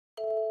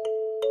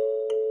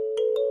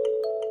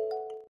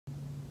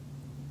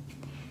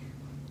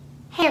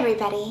Hey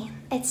everybody,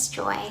 it's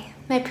Joy.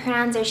 My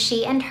pronouns are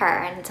she and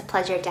her, and it's a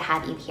pleasure to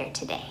have you here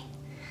today.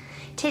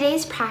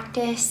 Today's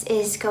practice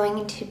is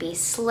going to be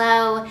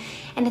slow,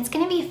 and it's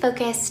going to be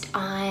focused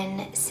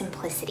on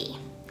simplicity.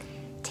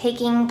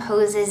 Taking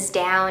poses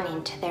down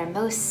into their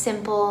most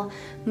simple,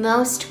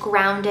 most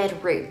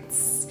grounded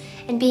roots,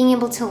 and being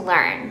able to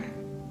learn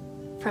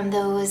from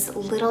those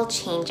little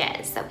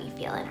changes that we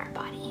feel in our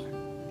body.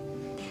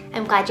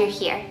 I'm glad you're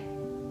here.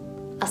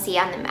 I'll see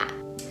you on the mat.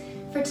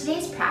 For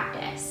today's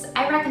practice,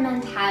 I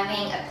recommend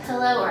having a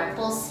pillow or a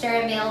bolster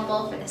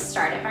available for the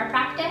start of our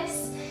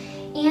practice.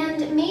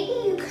 And maybe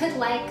you could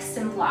like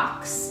some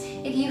blocks.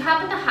 If you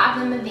happen to have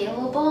them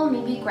available,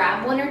 maybe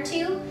grab one or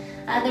two.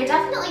 They're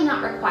definitely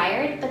not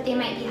required, but they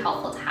might be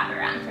helpful to have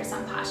around for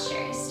some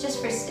postures, just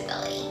for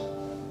stability.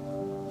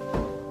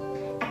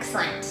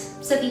 Excellent.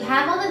 So if you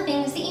have all the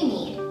things that you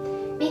need,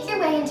 make your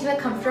way into a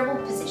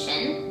comfortable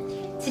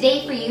position.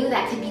 Today for you,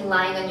 that could be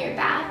lying on your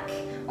back,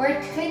 or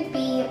it could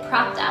be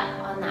propped up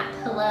on that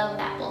pillow,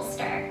 that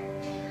bolster.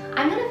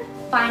 I'm gonna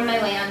find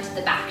my way onto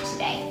the back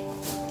today,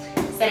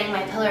 setting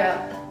my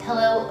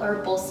pillow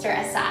or bolster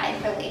aside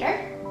for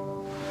later.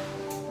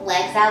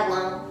 Legs out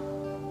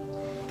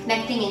long,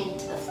 connecting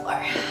into the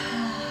floor.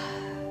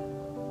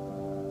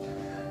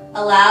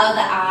 Allow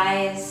the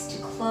eyes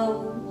to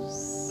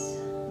close.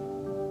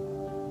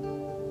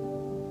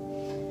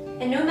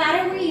 And no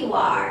matter where you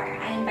are,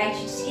 I invite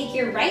you to take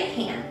your right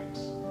hand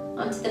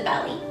onto the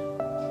belly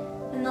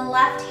and the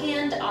left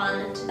hand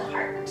onto the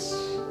heart.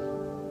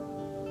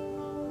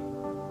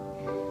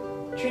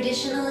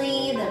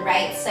 Traditionally, the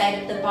right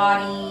side of the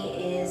body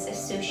is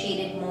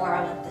associated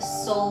more with the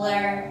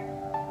solar,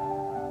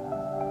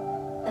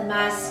 the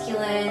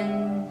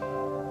masculine,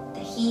 the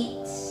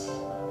heat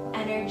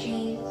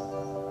energies,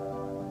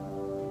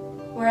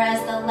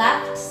 whereas the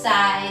left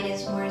side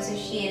is more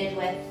associated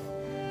with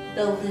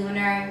the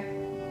lunar,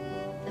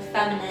 the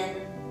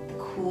feminine, the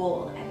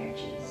cool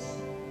energies.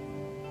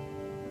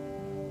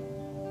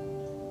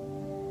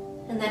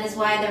 And that is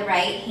why the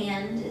right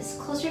hand is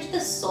closer to the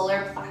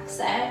solar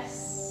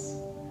plexus,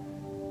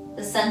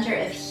 the center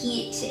of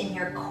heat in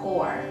your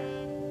core.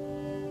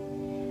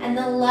 And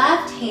the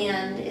left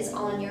hand is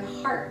on your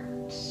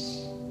heart,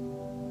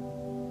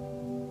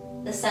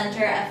 the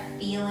center of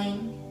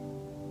feeling,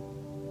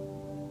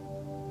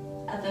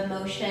 of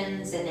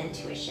emotions and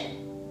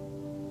intuition.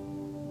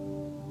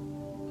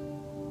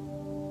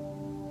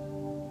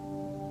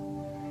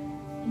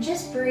 And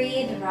just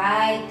breathe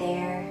right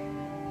there.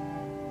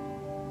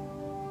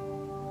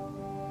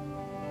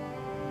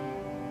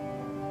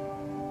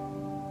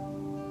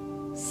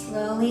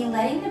 Slowly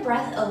letting the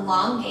breath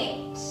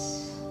elongate.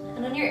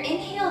 And on your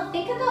inhale,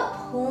 think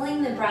about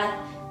pulling the breath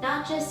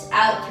not just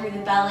out through the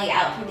belly,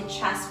 out through the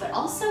chest, but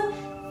also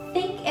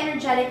think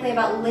energetically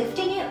about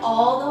lifting it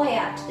all the way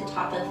up to the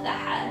top of the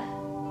head.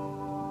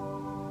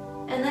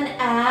 And then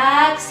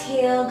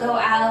exhale, go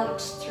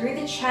out through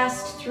the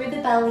chest, through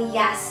the belly,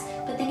 yes,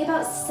 but think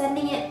about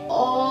sending it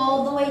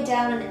all the way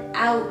down and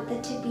out the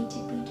tippy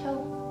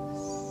toes.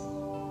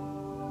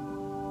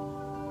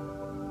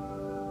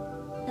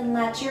 And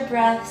let your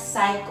breath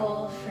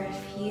cycle for a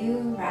few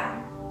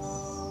rounds.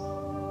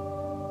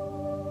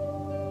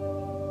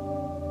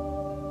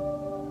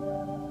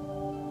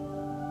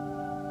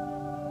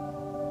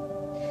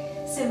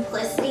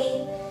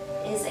 Simplicity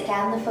is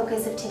again the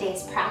focus of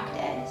today's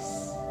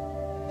practice.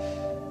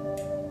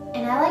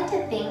 And I like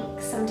to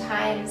think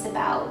sometimes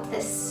about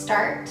the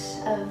start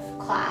of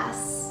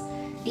class,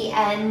 the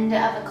end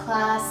of a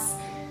class,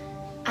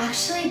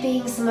 actually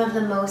being some of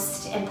the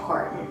most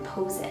important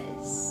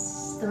poses,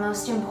 the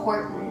most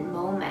important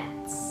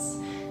moments,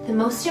 the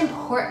most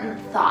important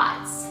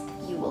thoughts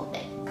that you will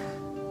think.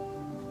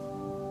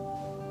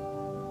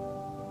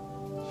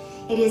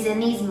 It is in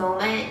these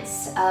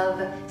moments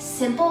of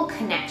simple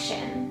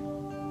connection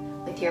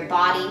with your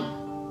body,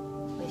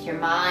 with your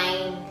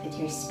mind, with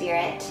your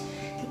spirit,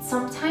 that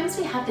sometimes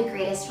we have the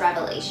greatest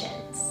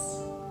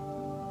revelations.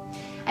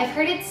 I've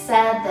heard it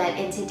said that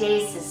in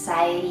today's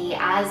society,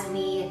 as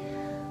we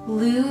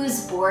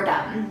lose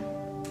boredom,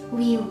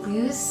 we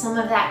lose some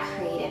of that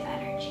creative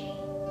energy.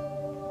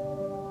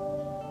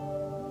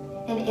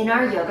 And in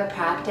our yoga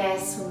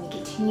practice, when we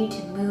continue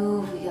to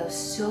move, we go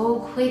so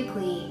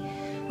quickly,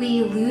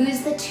 we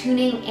lose the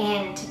tuning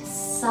in to the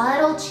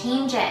subtle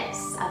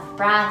changes of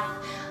breath,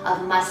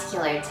 of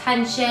muscular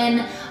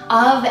tension,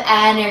 of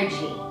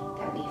energy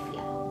that we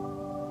feel.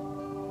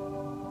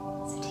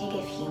 So take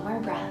a few more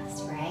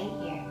breaths right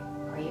here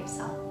for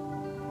yourself.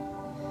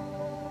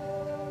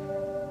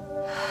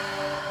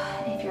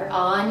 If you're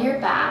on your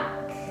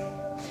back,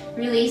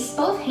 release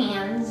both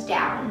hands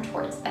down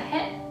towards the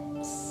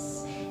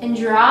hips and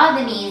draw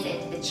the knees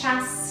into the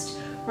chest,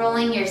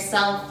 rolling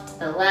yourself to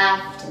the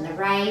left and the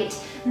right,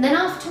 and then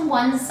off to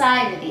one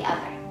side or the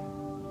other.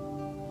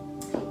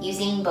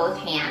 Using both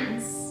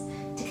hands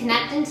to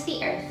connect into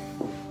the earth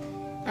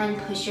and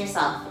push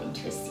yourself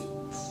into a seat.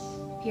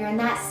 If you're in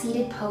that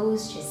seated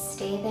pose, just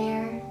stay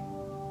there.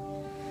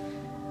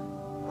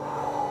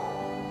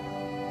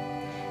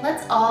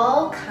 Let's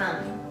all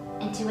come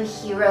into a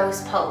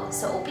hero's pose.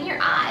 So open your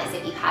eyes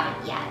if you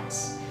haven't yet.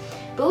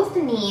 Both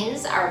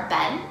knees are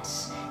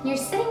bent. You're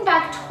sitting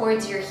back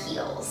towards your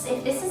heels.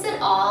 If this is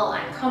at all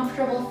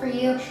uncomfortable for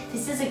you,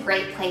 this is a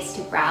great place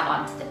to grab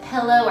onto the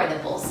pillow or the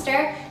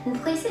bolster and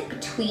place it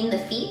between the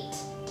feet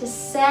to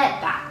sit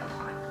back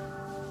upon.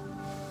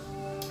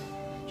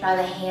 Draw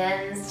the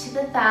hands to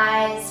the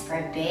thighs for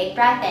a big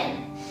breath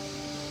in.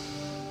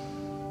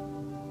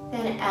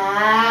 Then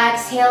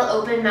exhale,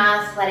 open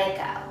mouth, let it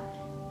go.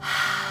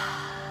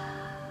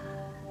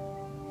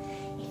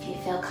 If you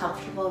feel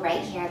comfortable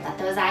right here, let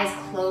those eyes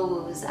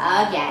close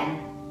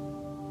again.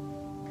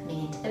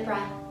 Coming into the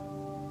breath.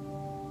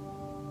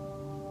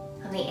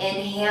 On the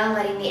inhale,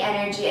 letting the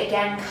energy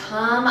again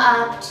come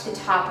up to the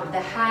top of the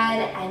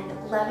head and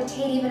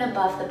levitate even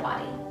above the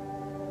body.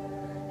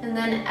 And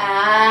then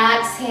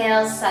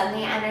exhale, send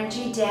the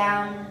energy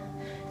down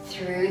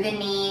through the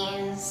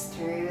knees,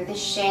 through the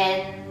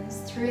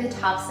shins, through the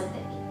tops of the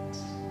feet.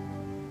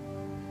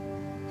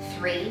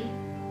 3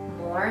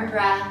 more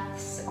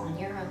breaths on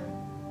your own.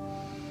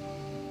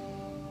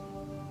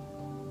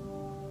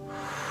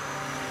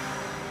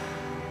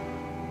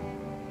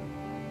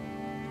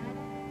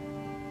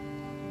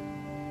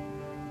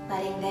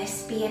 Letting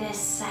this be an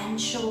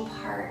essential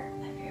part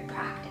of your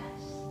practice.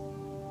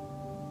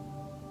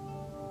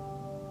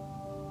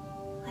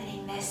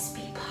 Letting this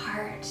be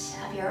part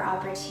of your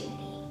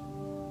opportunity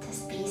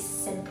to be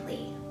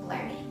simply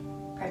learning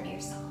from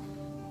yourself.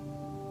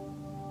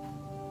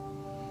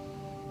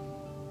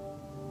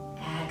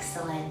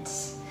 Excellent.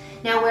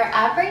 Now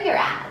wherever you're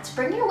at,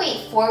 bring your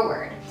weight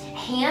forward.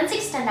 Hands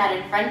extend out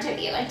in front of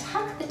you and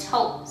tuck the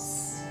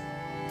toes.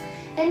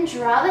 Then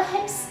draw the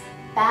hips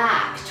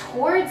back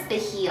towards the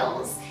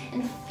heels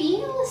and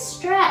feel a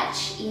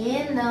stretch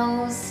in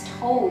those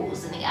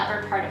toes in the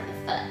upper part of the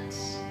foot.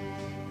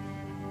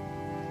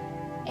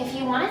 If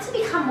you want it to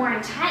become more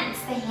intense,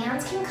 the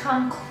hands can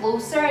come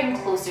closer and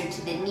closer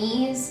to the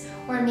knees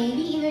or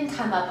maybe even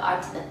come up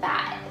onto the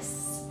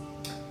thighs.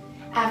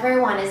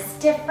 Everyone is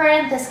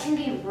different. This can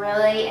be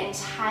really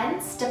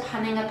intense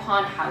depending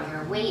upon how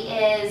your weight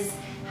is,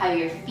 how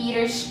your feet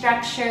are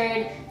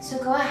structured. So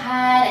go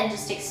ahead and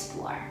just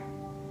explore.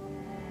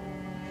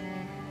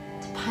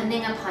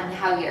 Depending upon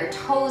how your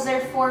toes are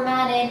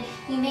formatted,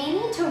 you may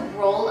need to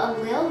roll a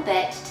little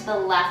bit to the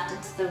left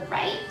and to the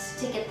right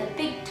to get the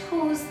big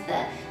toes,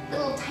 the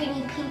little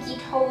tiny pinky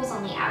toes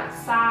on the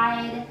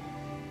outside.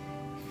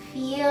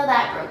 Feel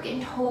that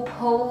broken toe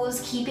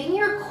pose, keeping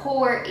your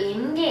core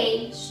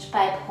engaged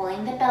by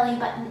pulling the belly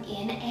button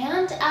in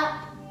and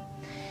up.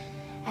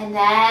 And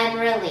then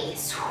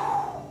release.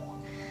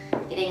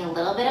 Getting a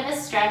little bit of a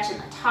stretch in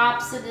the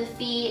tops of the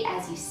feet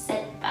as you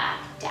sit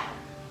back down.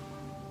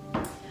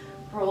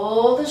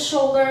 Roll the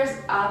shoulders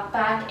up,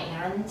 back,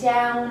 and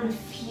down. A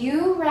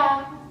few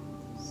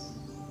rounds.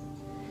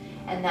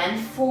 And then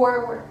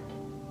forward.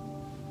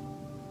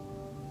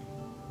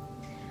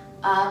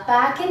 Up,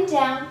 back, and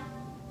down.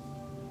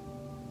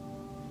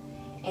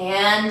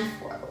 And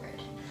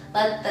forward.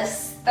 Let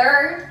this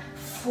third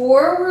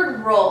forward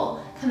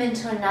roll come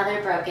into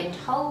another broken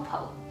toe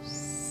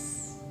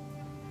pose.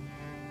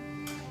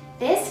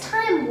 This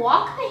time,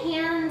 walk the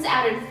hands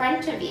out in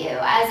front of you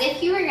as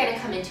if you were going to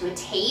come into a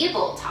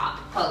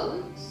tabletop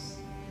pose.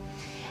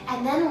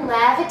 And then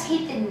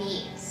levitate the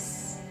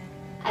knees.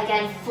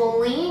 Again,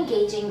 fully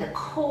engaging the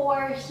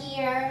core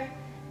here.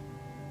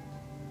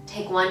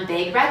 Take one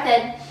big breath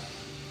in.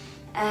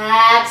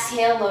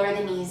 Exhale, lower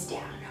the knees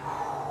down.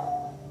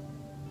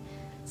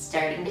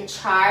 Starting to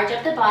charge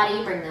up the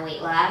body, bring the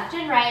weight left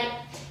and right.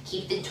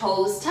 Keep the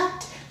toes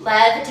tucked.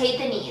 Levitate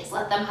the knees,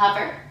 let them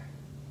hover.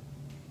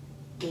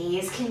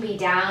 Gaze can be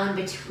down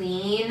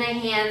between the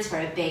hands for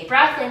a big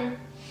breath in.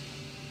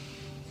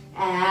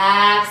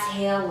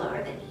 Exhale,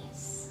 lower the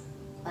knees.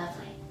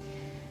 Lovely.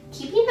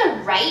 Keeping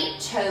the right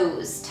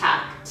toes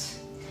tucked.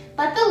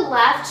 Let the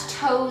left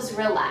toes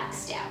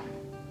relax down.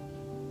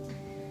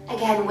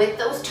 Again, with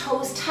those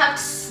toes tucked,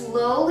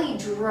 slowly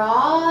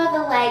draw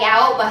the leg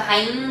out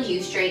behind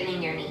you,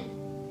 straightening your knee.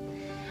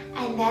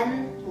 And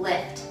then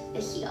lift the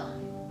heel.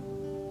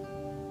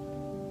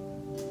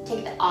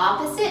 Take the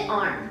opposite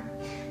arm.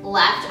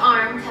 Left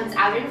arm comes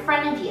out in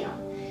front of you.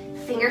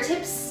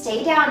 Fingertips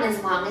stay down as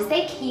long as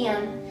they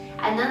can,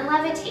 and then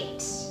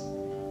levitate,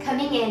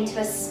 coming into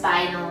a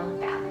spinal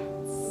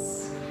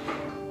balance.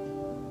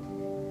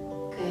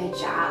 Good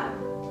job.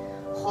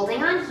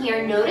 Holding on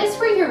here, notice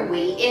where your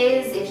weight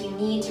is, if you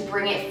need to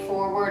bring it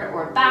forward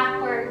or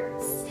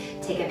backwards.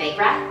 Take a big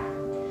breath.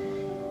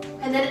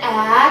 And then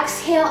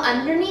exhale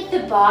underneath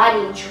the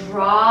body.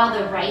 Draw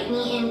the right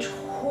knee in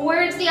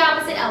towards the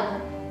opposite elbow.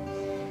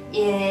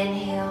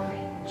 Inhale,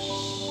 reach.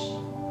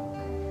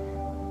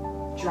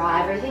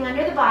 Draw everything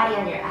under the body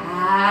on your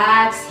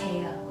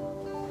exhale.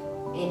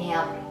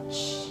 Inhale,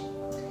 reach.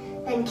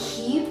 Then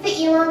keep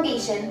the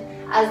elongation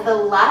as the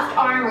left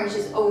arm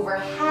reaches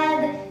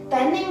overhead,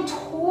 bending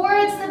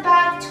towards the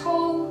back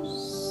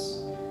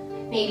toes.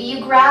 Maybe you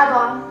grab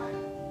on.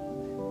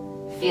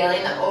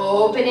 Feeling the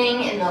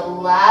opening in the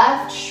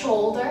left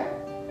shoulder.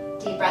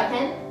 Deep breath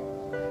in.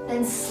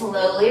 Then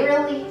slowly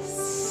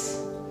release.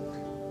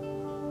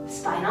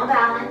 Spinal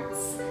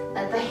balance.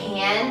 Let the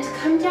hand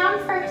come down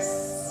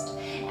first,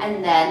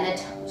 and then the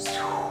toes.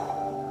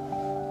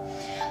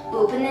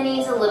 Open the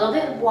knees a little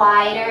bit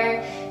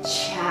wider,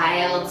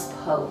 child's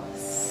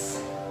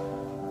pose.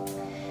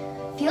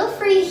 Feel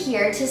free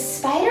here to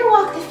spider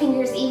walk the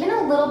fingers even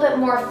a little bit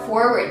more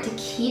forward to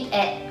keep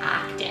it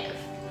active,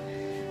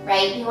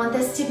 right? You want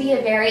this to be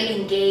a very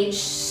engaged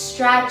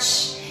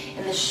stretch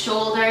in the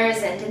shoulders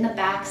and in the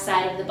back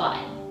side of the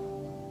body.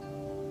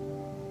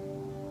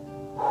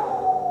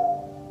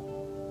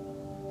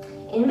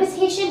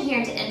 Invitation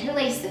here to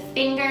interlace the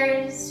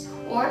fingers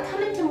or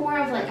come into more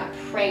of like a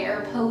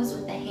prayer pose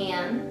with the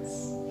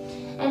hands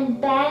and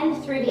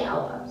bend through the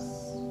elbows.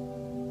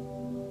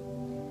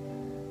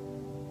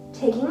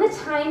 Taking the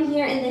time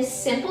here in this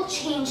simple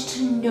change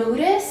to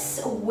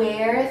notice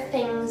where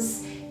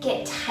things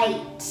get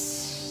tight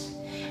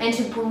and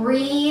to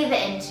breathe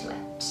into it.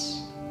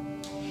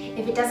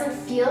 If it doesn't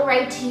feel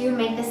right to you,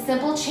 make the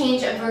simple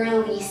change of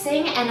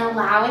releasing and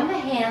allowing the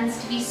hands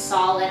to be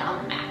solid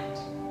on the mat.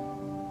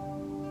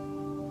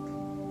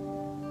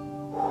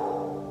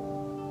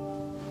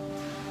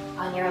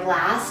 On your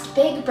last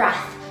big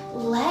breath,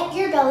 let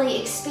your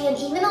belly expand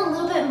even a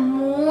little bit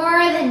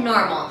more than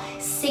normal,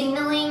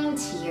 signaling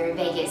to your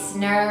vagus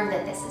nerve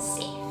that this is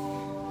safe.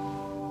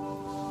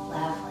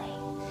 Lovely.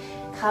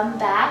 Come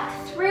back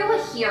through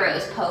a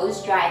hero's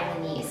pose, drawing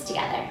the knees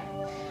together.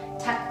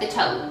 Tuck the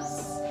toes.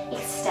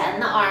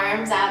 Extend the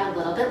arms out a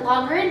little bit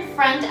longer in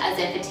front as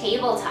if a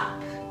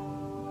tabletop.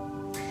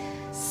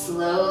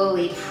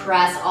 Slowly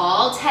press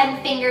all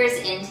 10 fingers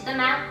into the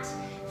mat.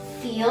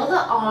 Feel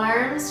the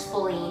arms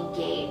fully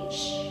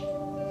engage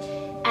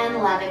and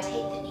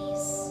levitate the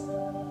knees.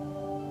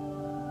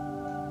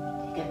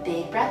 Take a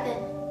big breath in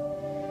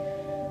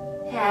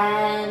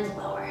and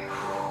lower.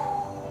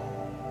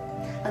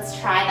 Let's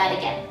try that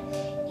again.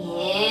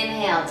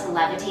 Inhale to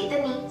levitate the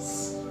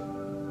knees.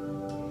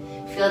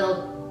 Feel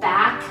the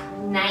back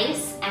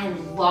nice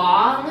and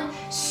long,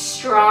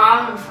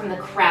 strong from the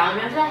crown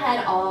of the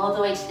head all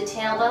the way to the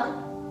tailbone.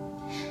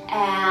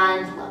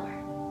 And lower.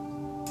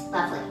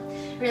 Lovely.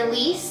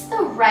 Release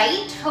the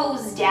right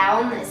toes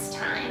down this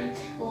time.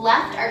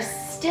 Left are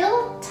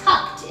still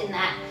tucked in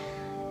that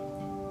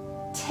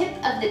tip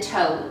of the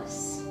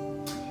toes.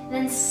 And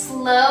then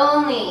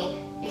slowly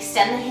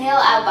extend the heel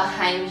out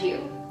behind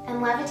you and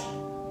levitate.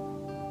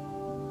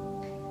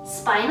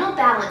 Spinal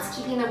balance,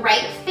 keeping the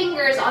right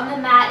fingers on the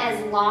mat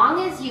as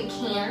long as you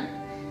can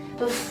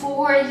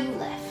before you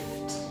lift.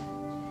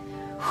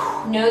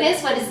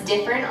 Notice what is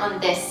different on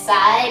this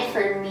side.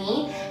 For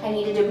me, I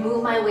needed to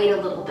move my weight a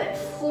little bit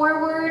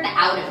forward,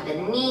 out of the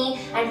knee,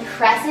 and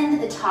press into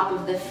the top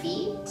of the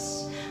feet.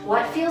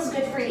 What feels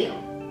good for you?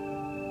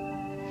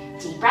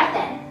 Deep breath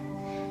in.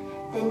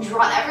 Then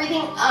draw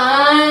everything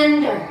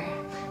under.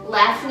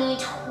 Left knee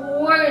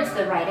towards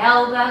the right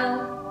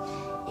elbow.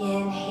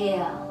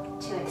 Inhale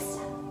to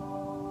extend.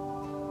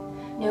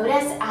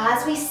 Notice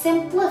as we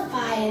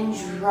simplify and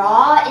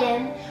draw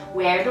in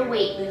where the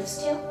weight moves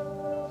to.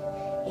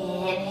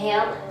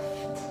 Inhale,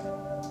 lift.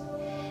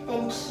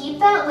 Then keep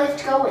that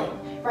lift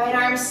going. Right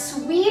arm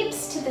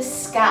sweeps to the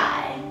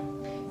sky,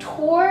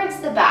 towards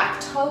the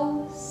back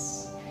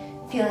toes,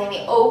 feeling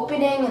the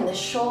opening in the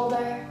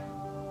shoulder.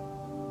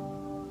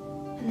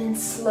 And then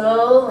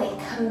slowly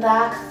come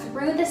back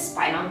through the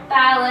spinal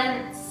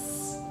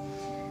balance.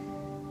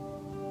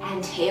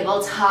 And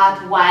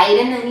tabletop,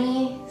 widen the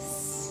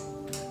knees.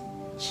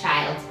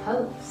 Child's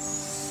pose.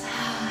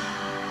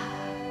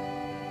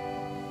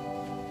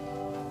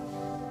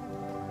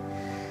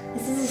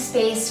 This is a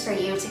space for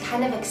you to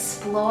kind of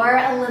explore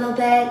a little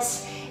bit.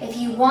 If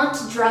you want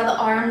to draw the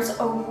arms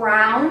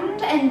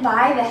around and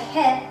by the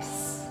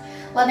hips,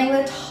 letting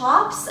the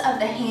tops of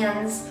the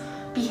hands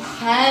be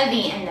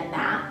heavy in the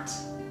mat,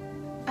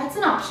 that's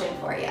an option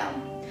for you.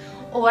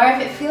 Or if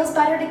it feels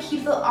better to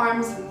keep the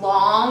arms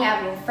long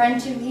out in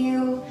front of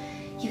you,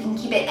 you can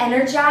keep it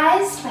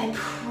energized by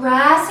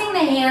pressing the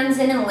hands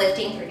in and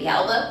lifting through the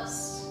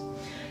elbows.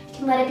 You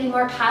can let it be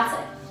more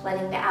passive,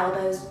 letting the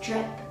elbows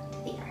drip to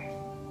the earth.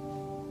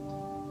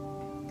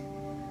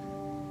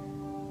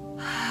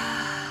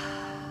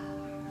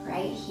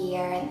 Right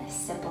here in this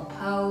simple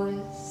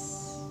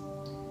pose,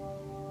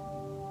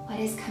 what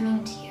is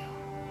coming to you?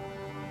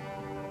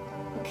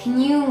 What can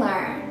you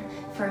learn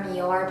from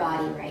your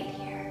body right here?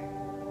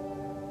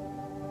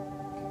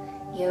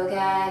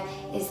 Yoga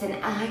is an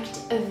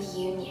act of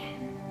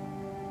union,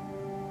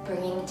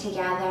 bringing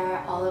together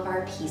all of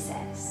our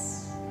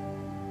pieces,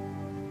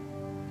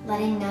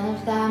 letting none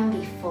of them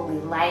be fully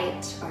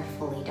light or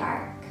fully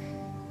dark,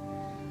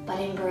 but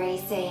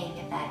embracing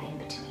that in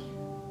between.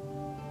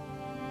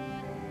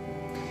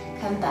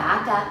 Come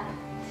back up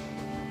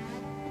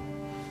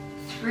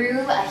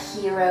through a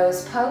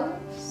hero's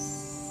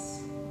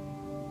pose.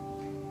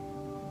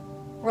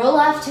 Roll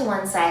off to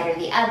one side or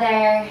the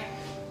other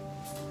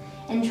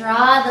and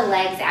draw the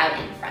legs out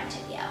in front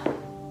of you.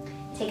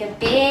 Take a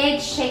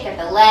big shake of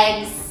the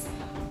legs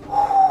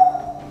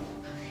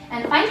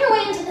And find your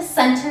way into the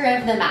center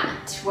of the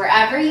mat.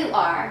 Wherever you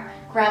are,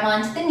 grab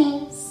onto the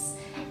knees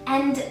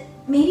and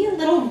maybe a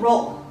little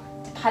roll,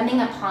 depending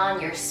upon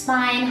your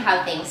spine,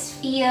 how things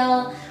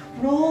feel.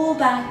 Roll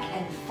back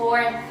and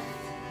forth.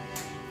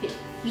 If it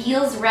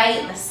feels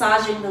right,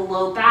 massaging the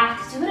low back,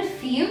 do it a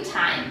few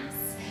times,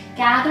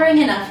 gathering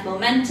enough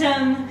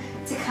momentum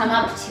to come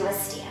up to a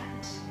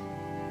stand.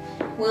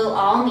 We'll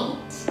all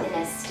meet in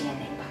a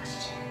standing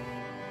posture.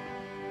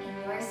 In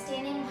your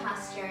standing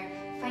posture,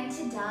 find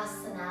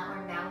Tadasana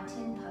or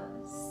mountain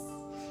pose.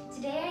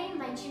 Today I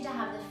invite you to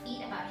have the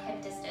feet about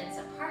hip distance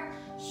apart,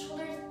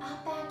 shoulders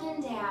up, back,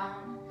 and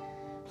down.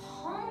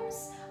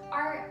 Palms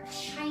are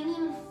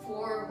shining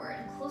forward,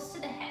 close to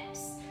the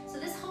hips. So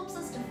this helps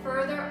us to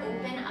further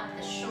open up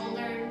the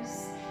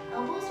shoulders.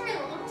 Elbows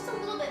are almost a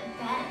little bit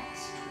bent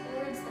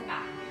towards the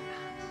back of your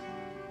mat.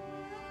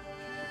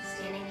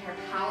 Standing here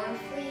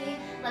powerfully,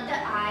 let the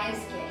eyes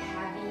get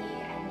heavy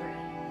and breathe.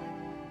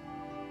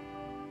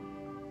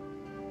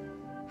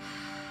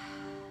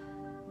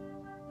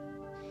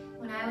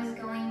 When I was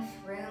going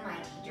through my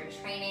teacher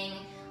training,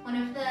 one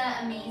of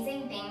the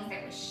amazing things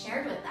that was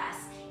shared with us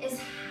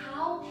is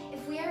how,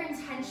 if we are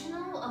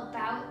intentional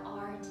about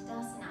our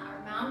Tadasana,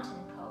 our mountain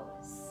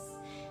pose,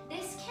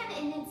 this can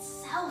in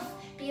itself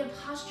be a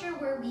posture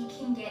where we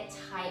can get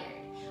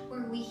tired,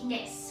 where we can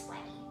get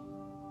sweaty.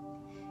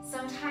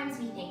 Sometimes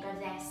we think of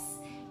this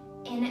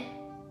in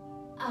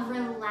a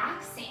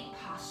relaxing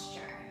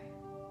posture.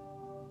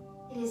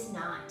 It is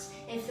not.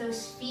 If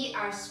those feet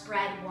are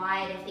spread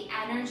wide, if the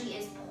energy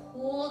is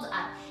pulled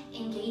up,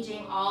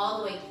 engaging all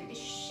the way through the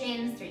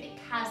shins, through the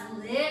calves,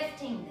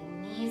 lifting the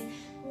knees,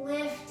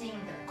 lifting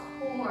the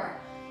core,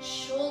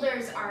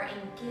 shoulders are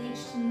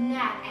engaged,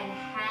 neck and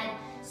head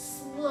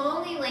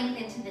slowly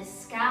lengthen to the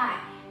sky.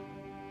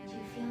 Do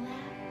you feel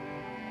that?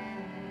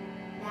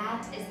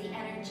 That is the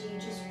energy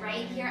just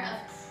right here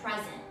of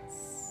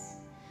presence,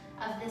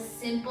 of the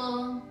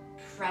simple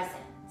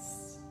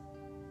presence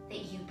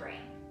that you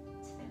bring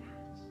to the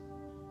mat.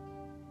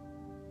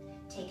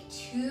 Take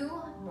 2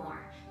 more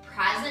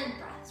present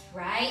breaths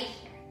right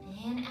here,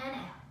 in and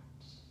out.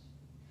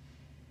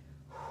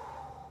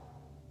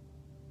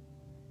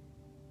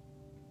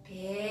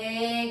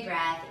 Big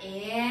breath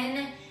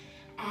in.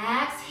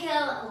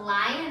 Exhale,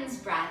 lion's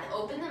breath.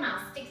 Open the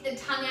mouth, stick the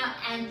tongue out,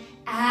 and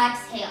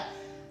exhale.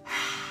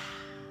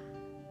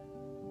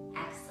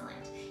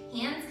 Excellent.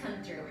 Hands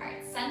come through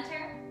heart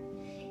center.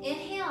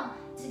 Inhale,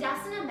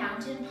 Tadasana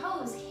mountain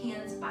pose,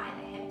 hands by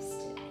the hips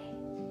today.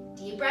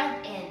 Deep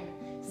breath in.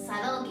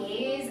 Subtle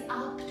gaze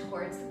up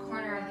towards the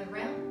corner of the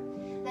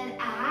room. Then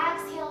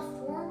exhale,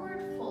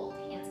 forward fold.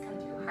 Hands come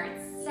through heart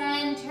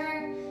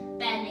center,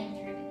 bending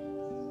through the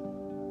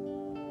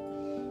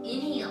knees.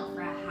 Inhale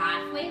for a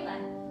halfway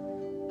lift.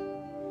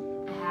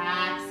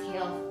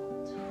 Exhale.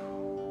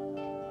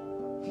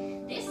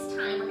 This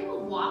time we're going to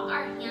walk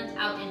our hands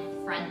out in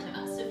front of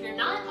us. So if you're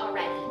not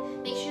already,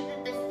 make sure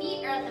that the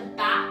feet are at the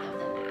back of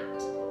the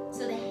mat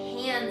so the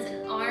hands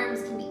and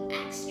arms can be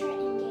extra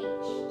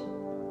engaged.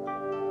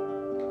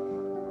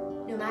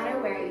 No matter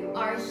where you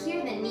are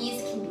here, the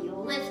knees can be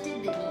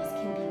lifted, the knees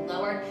can be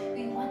lowered.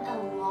 We want a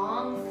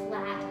long,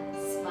 flat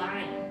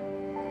spine.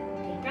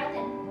 Big breath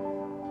in.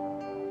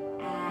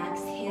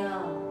 Exhale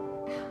out.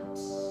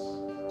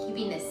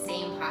 Keeping the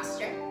same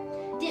posture.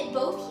 Dip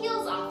both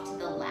heels off to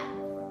the left.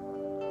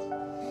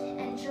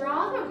 And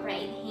draw the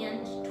right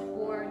hand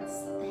towards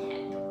the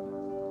hip.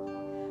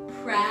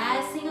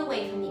 Pressing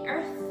away from the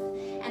earth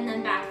and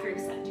then back through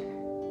center.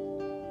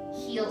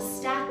 Heels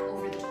stack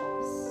over the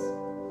toes.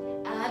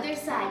 Other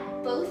side,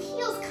 both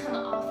heels come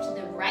off to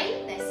the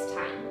right this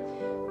time.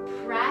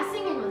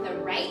 Pressing in with the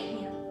right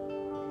hand,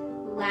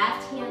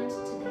 left hand to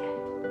the hip.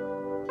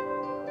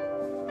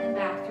 And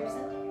back through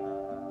center.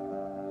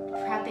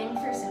 Prepping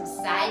for some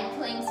side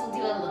planks, we'll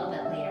do a little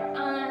bit later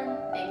on.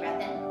 Big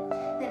breath in.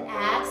 Then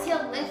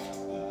exhale, lift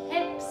the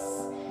hips,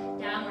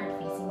 downward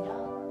facing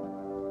dog.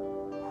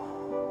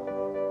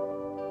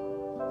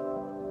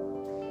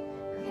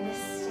 We're gonna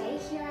stay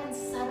here and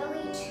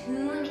subtly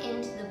tune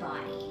into the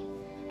body.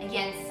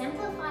 Again,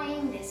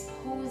 simplifying this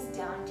pose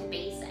down to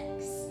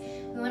basics.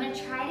 We want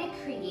to try to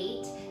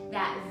create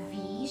that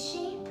V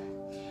shape.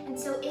 And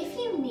so if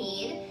you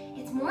need,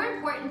 it's more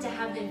important to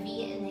have the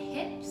V in the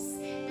hips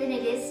than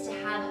it is to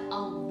have a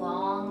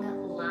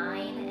long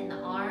line in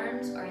the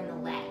arms or in the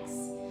legs.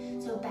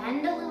 So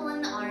bend a little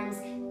in the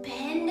arms,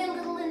 bend a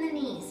little in the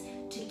knees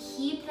to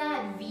keep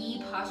that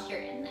V posture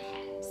in the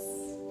hips.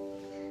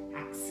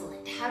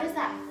 Excellent. How does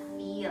that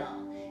feel?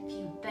 If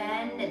you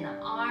bend in the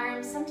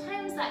arms,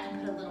 sometimes that can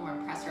put a little more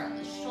pressure on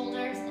the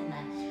shoulders and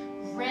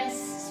the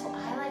wrists. So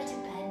I like to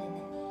bend in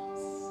the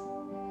knees.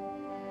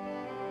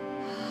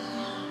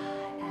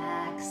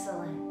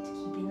 Excellent.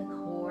 Keeping the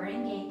core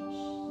engaged.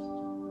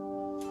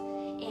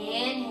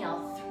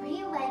 Inhale,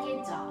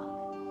 3-legged dog.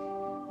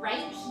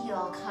 Right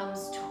heel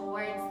comes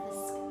towards the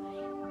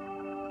sky.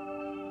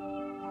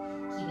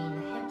 Keeping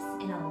the hips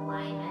in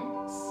alignment.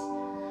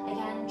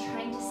 Again,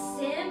 trying to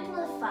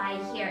simplify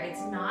here.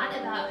 It's not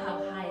about how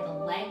high the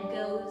leg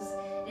goes.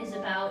 It is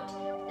about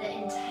the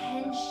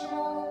intention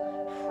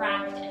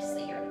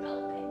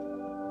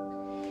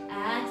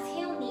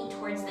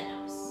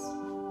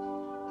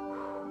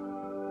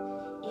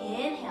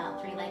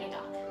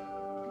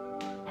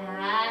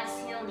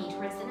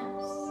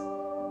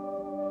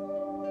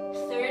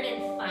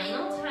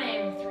final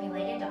time,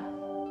 three-legged dog.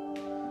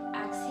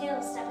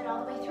 Exhale, step it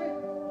all the way through.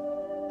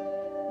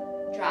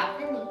 Drop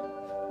the knee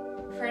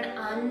for an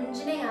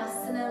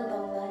Anjaneyasana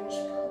low lunge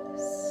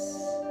pose.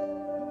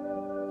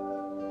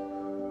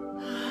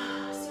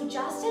 So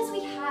just as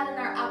we had in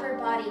our upper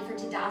body for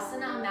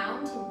Tadasana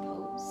mountain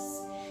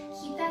pose,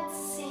 keep that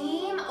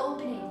same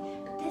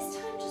opening, but this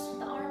time just with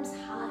the arms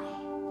high.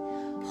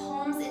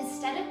 Palms,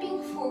 instead of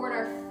being forward,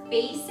 are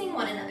facing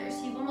one another,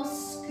 so you've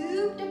almost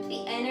scooped up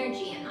the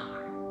energy in the arms.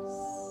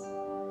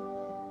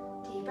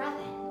 Deep breath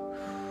in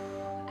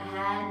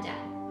and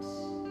out.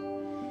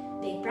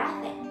 Big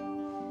breath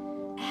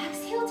in.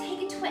 Exhale,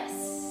 take a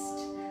twist.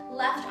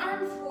 Left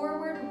arm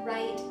forward,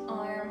 right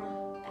arm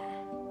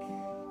back.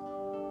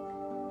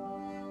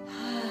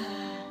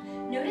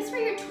 Notice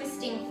where you're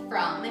twisting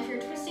from. If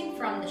you're twisting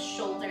from the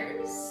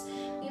shoulders,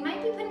 you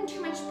might be putting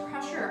too much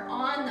pressure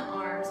on the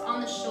arms,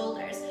 on the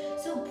shoulders.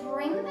 So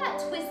bring that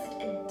twist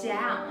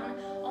down,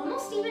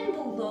 almost even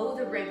below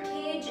the rib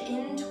cage,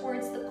 in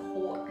towards the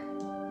core.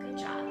 Good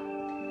job.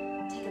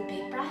 Take a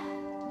big breath.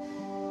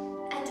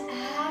 And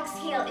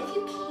exhale. If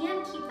you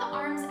can, keep the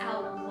arms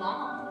out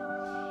long.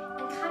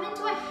 And come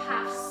into a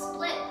half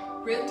split,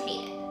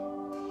 rotated.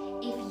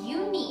 If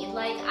you need,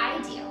 like I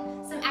do,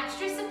 some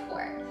extra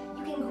support,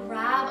 you can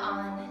grab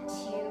on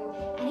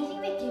to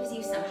anything that gives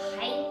you some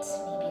height.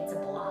 Maybe it's a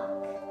block.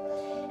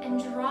 And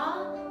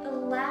draw the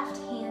left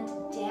hand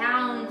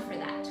down for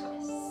that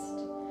twist.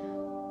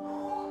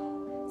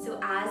 So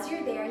as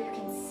you're there, you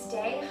can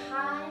stay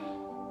high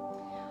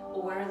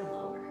or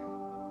lower.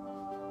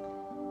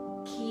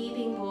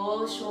 Keeping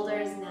both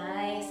shoulders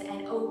nice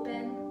and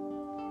open.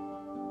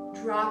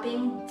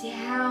 Dropping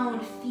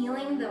down,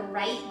 feeling the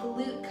right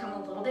glute come a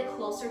little bit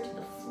closer to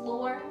the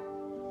floor.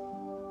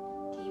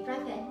 Deep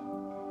breath in.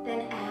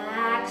 Then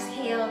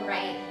exhale,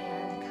 right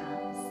hand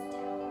comes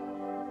down.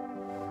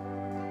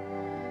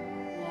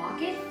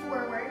 Walk it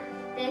forward.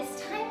 This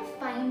time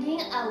finding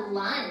a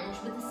lunge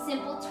with a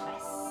simple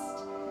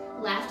twist.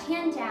 Left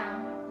hand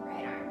down,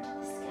 right arm to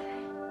the sky.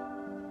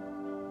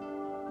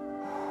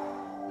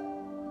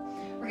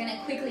 We're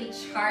gonna quickly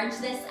charge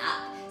this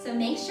up. So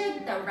make sure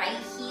that the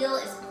right heel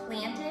is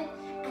planted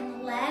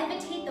and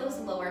levitate those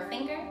lower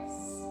fingers.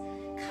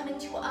 Come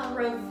into a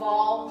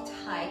revolved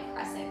high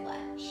crescent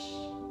lunge.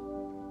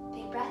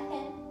 Big breath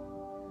in.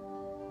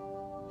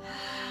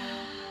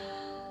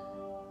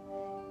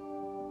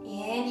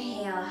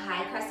 Inhale,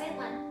 high crescent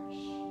lunge.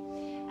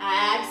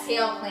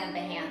 Exhale, plant the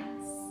hands.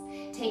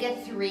 Take a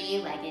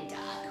three-legged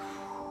dog.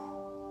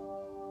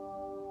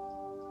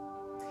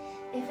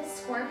 If a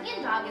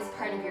scorpion dog is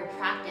part of your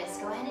practice,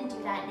 go ahead and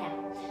do that now.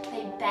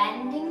 By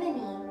bending the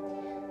knee,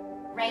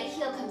 right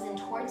heel comes in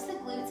towards the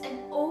glutes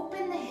and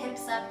open the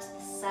hips up to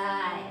the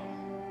side.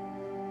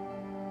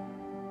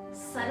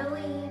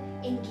 Subtly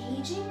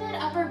engaging that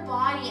upper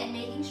body and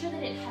making sure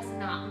that it has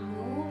not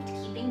moved,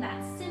 keeping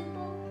that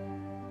simple.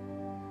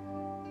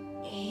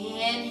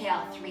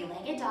 Inhale,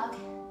 three-legged dog.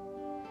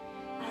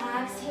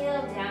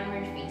 Exhale,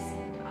 downward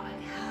facing dog.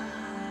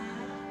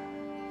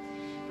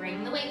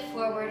 Bring the weight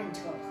forward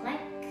into a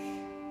plank.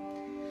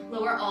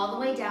 Lower all the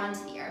way down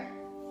to the earth.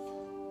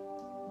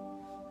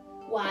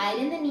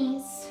 Widen the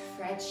knees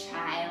for a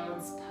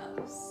child's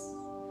pose.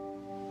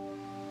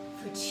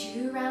 For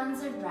 2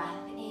 rounds of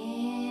breath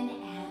in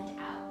and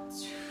out.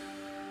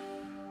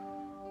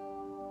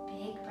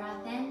 Big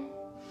breath in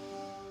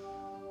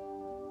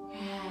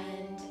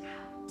and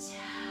out.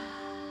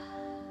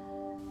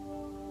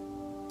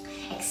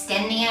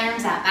 Extend the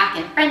arms out back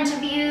in front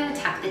of you,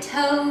 tuck the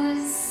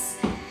toes,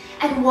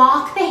 and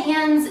walk the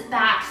hands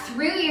back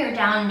through your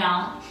down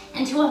dog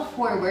into a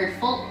forward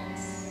fold.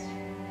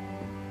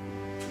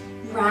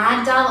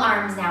 Ragdoll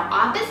arms now.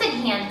 Opposite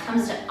hand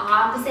comes to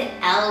opposite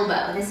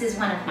elbow. This is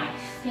one of my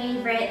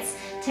favorites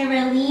to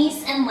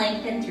release and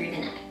lengthen through the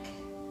neck.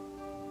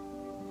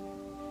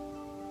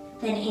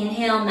 Then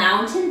inhale,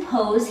 mountain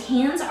pose.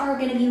 Hands are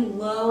going to be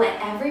low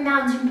at every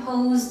mountain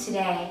pose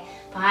today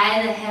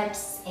by the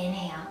hips.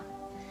 Inhale.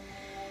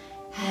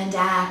 And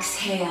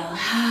exhale.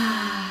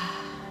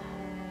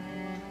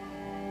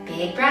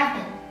 Big breath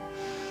in.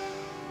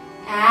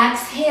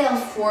 Exhale,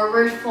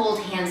 forward fold,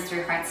 hands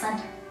through heart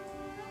center.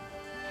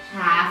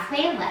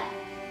 Halfway lift.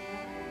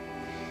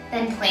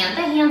 Then plant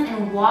the hands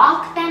and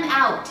walk them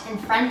out in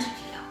front of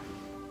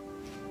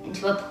you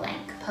into a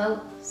plank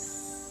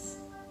pose.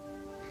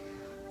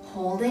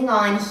 Holding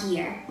on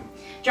here.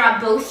 Drop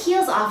both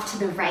heels off to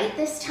the right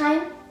this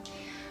time.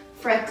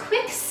 For a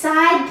quick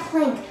side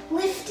plank,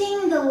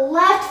 lifting the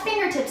left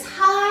fingertips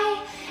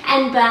high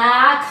and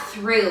back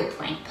through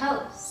plank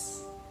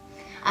pose.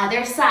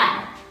 Other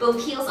side,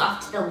 both heels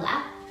off to the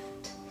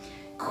left.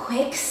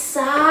 Quick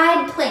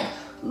side plank,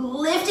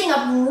 lifting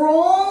up,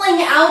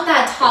 rolling out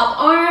that top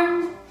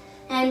arm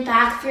and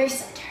back through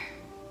center.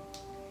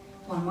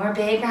 One more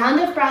big round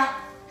of breath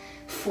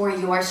for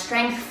your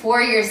strength,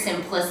 for your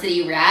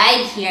simplicity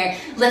right here.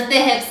 Lift the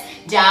hips,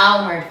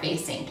 downward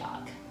facing dog.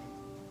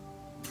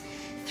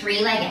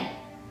 Three-legged,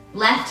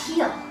 left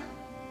heel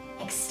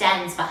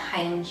extends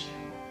behind you.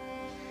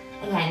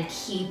 Again,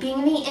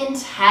 keeping the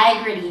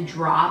integrity,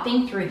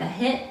 dropping through the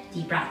hip,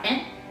 deep breath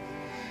in.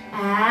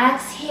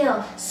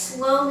 Exhale,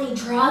 slowly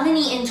draw the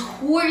knee in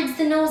towards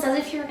the nose as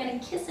if you were gonna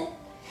kiss it.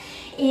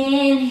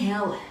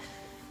 Inhale, lift.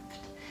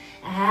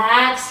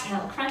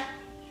 Exhale, crunch.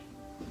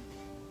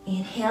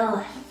 Inhale,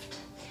 lift.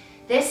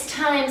 This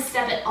time,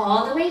 step it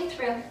all the way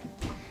through.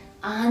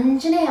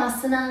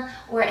 Anjaneyasana,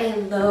 or a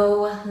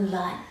low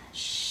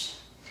lunge.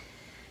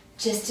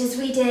 Just as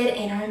we did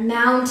in our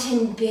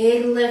mountain,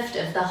 big lift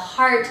of the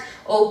heart,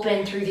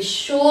 open through the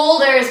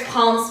shoulders,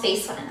 palms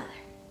face one another.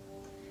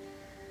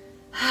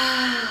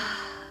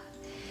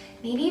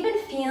 Maybe even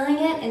feeling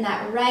it in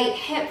that right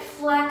hip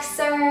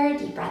flexor.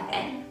 Deep breath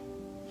in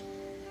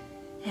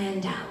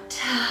and out.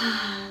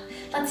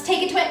 Let's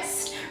take a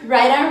twist.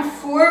 Right arm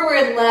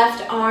forward,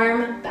 left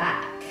arm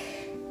back.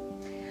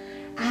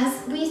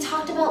 As we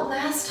talked about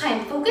last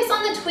time, focus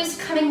on the twist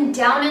coming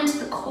down into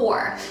the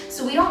core.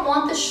 So we don't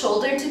want the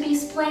shoulder to be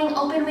splaying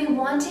open. We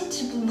want it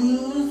to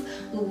move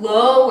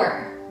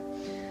lower.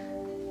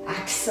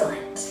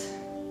 Excellent.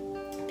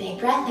 Big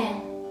breath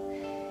in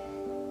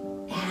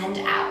and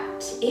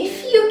out.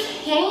 If you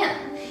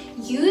can,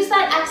 use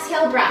that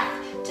exhale breath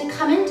to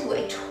come into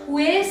a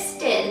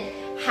twisted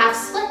half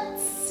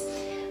splits.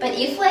 But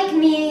if, like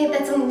me,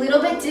 that's a little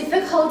bit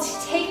difficult,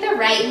 take the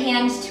right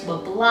hand to a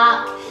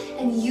block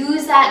and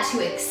use that to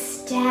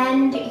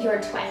extend your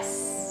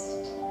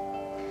twist.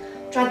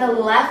 Draw the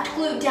left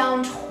glute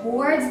down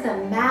towards the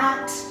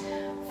mat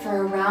for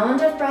a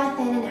round of breath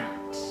in and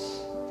out.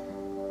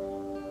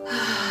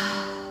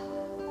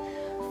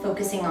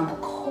 Focusing on the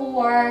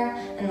core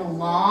and the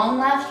long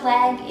left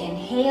leg.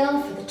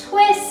 Inhale for the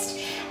twist.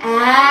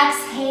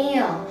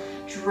 Exhale.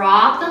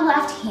 Drop the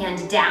left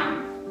hand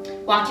down.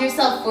 Walk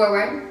yourself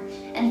forward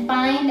and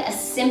find a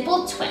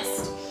simple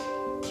twist.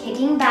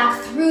 Kicking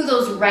back through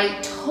those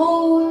right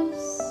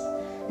toes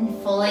and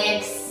fully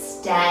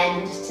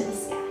extend to the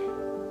sky.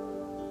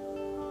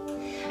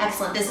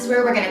 Excellent. This is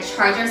where we're going to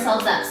charge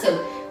ourselves up.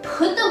 So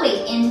put the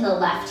weight into the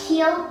left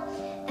heel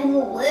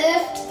and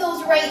lift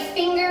those right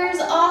fingers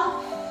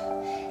off,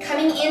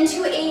 coming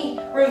into a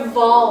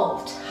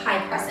revolved high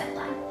crescent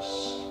lunge.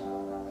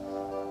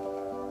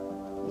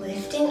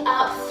 Lifting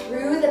up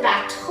through the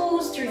back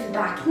toes, through the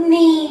back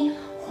knee.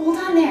 Hold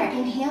on there.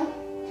 Inhale.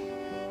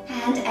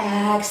 And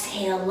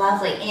exhale,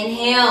 lovely.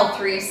 Inhale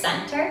through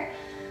center,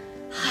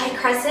 high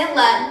crescent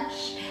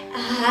lunge.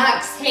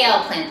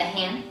 Exhale, plant the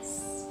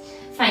hands.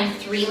 Find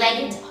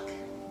three-legged dog.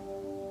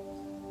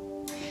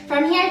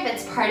 From here, if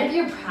it's part of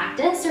your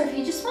practice or if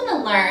you just want to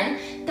learn,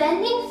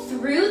 bending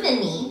through the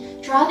knee,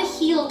 draw the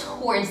heel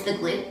towards the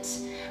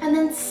glute, and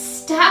then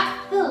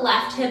stack the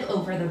left hip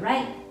over the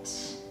right.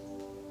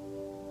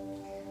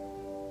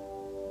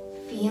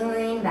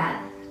 Feeling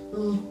that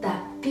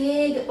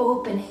big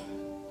opening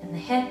in the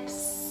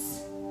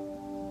hips,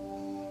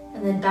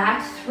 and then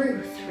back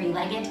through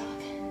three-legged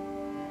dog.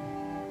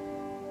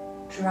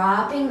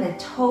 Dropping the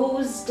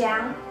toes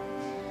down,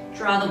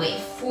 draw the weight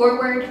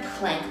forward,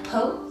 plank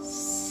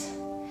pose,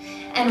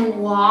 and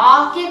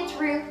walk it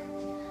through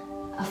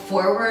a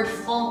forward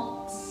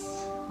fold,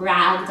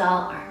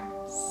 ragdoll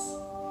arms.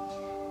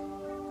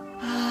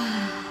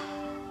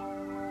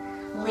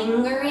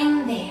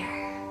 Lingering there.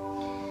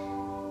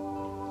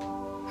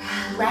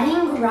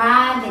 Letting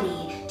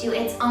gravity do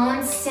its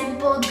own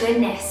simple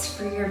goodness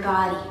for your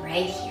body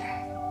right here.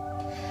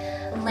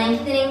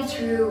 Lengthening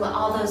through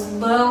all those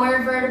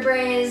lower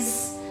vertebrae,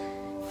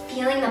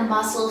 feeling the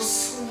muscles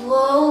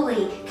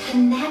slowly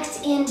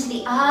connect into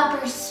the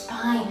upper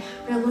spine.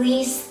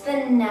 Release the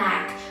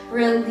neck,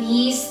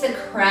 release the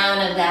crown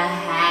of the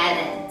head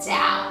and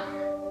down.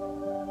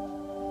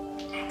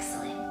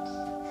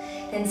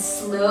 Excellent. Then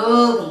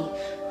slowly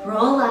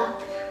roll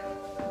up,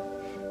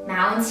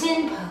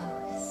 mountain pose.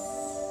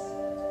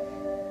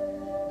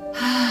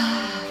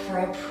 For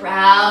a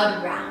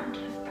proud round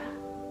of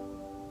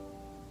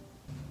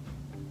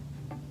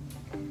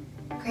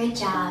breath. Great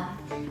job.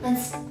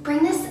 Let's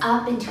bring this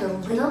up into a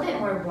little bit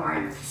more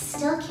warmth,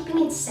 still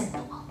keeping it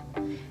simple.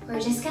 We're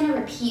just going to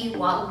repeat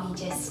what we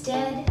just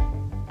did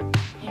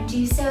and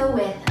do so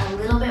with a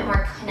little bit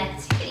more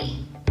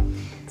connectivity.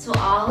 So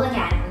all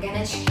again, we're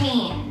going to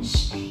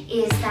change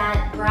is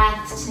that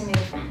breath to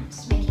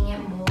movement, making it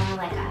more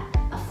like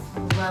a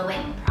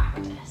flowing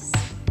practice.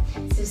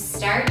 So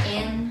start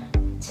in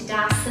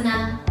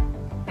Tadasana,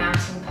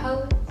 mountain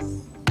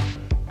pose.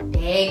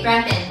 Big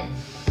breath in.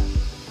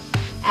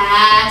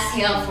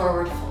 Exhale,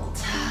 forward fold.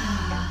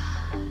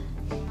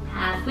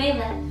 Halfway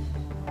lift.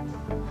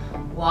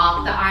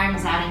 Walk the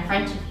arms out in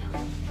front of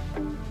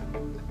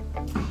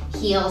you.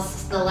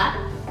 Heels to the left.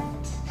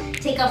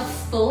 Take a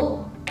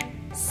full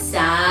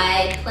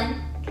side plank.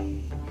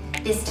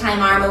 This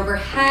time arm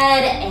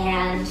overhead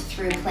and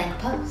through plank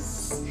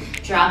pose.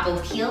 Drop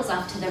both heels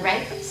off to the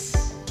right.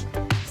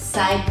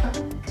 Side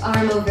plank.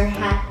 Arm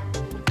overhead,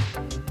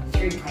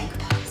 through plank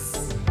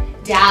pose.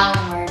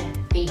 Downward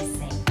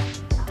facing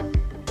dog.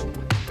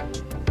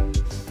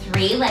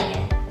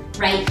 Three-legged,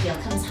 right heel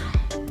comes high.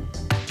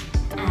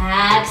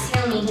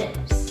 Exhale, knee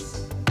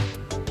hips.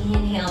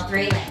 Inhale,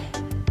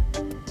 three-legged.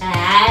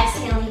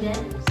 Exhale, knee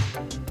bends.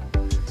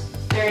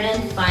 Third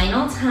and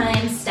final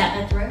time, step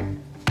it through.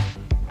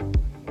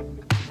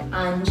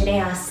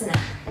 Anjaneyasana.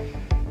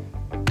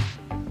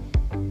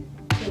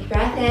 Big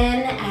breath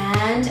in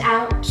and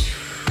out.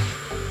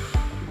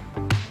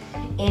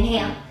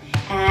 Inhale.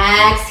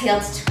 Exhale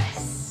to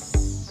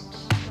twist.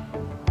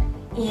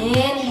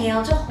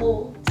 Inhale to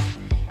hold.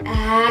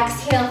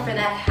 Exhale for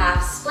that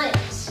half split.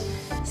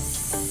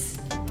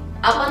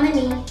 Up on the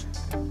knee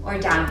or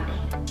down on the hand.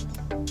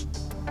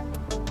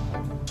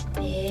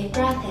 Big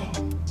breath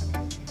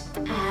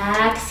in.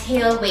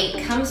 Exhale,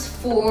 weight comes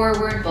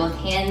forward, both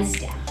hands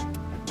down.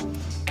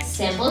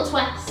 Simple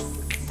twist.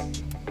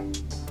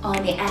 On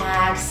the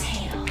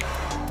exhale.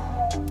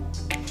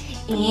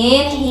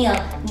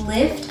 Inhale,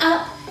 lift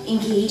up,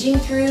 engaging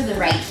through the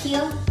right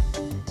heel.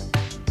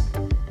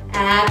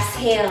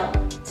 Exhale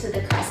to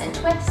the crescent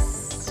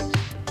twist.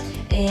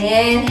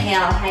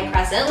 Inhale, high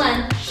crescent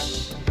lunge.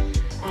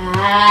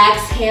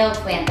 Exhale,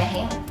 plant the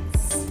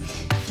hands.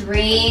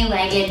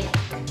 Three-legged dog.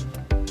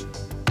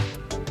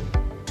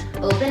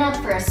 Open up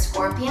for a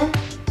scorpion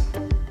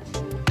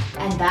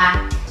and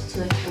back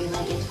to a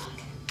three-legged dog.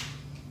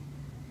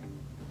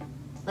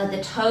 Let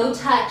the toe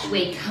touch,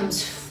 weight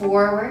comes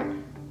forward.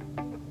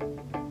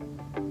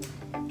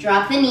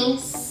 Drop the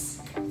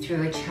knees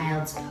through a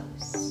child's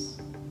pose.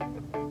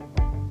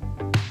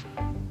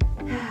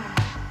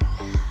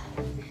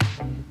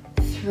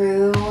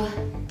 Through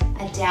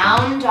a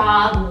down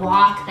dog,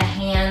 walk the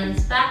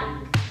hands back.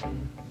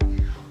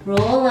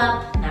 Roll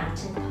up,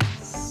 mountain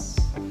pose.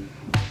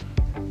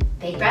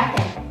 Big breath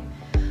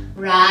in.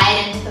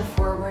 Ride into the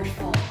forward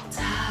fold.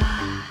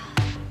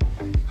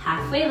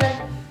 Halfway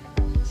lift.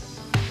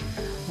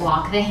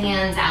 Walk the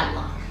hands out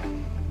long.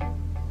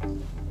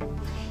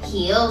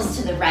 Heels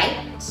to the right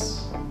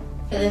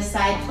for the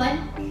side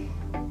plank.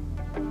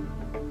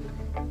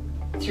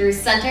 Through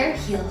center,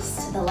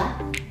 heels to the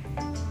left.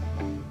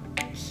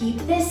 Keep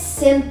this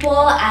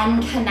simple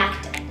and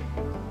connected.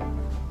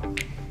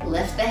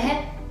 Lift the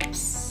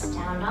hips,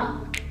 down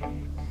dog.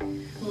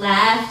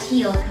 Left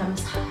heel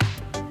comes high.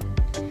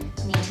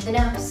 Knee to the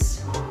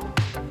nose.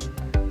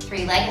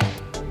 Three-legged.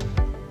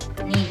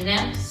 Knee to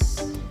nose.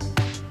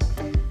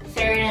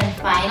 Third and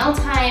final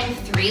time,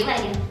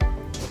 three-legged.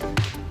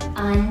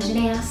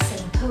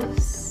 Anjaneyasana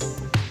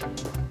pose.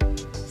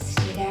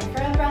 Stay there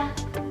for a breath.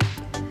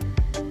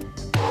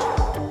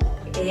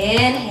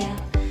 Inhale.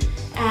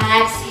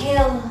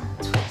 Exhale,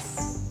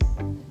 twist.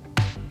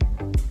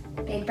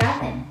 Big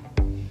breath in.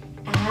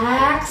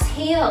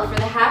 Exhale for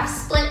the half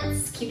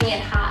splits, keeping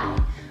it high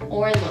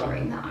or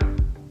lowering the arm.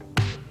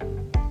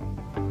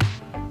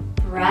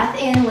 Breath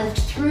in, lift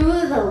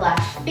through the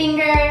left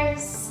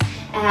fingers.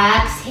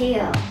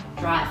 Exhale,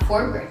 draw it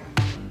forward.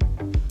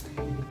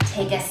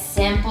 Take a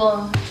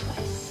simple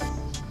twist.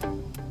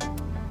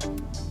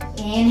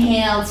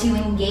 Inhale to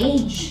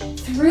engage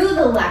through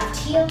the left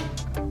heel.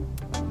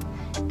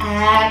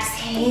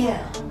 Exhale,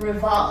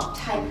 revolve,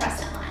 high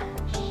crescent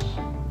lunge.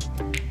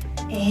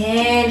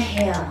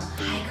 Inhale,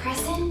 high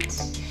crescent.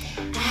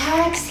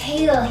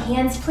 Exhale,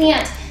 hands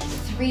plant,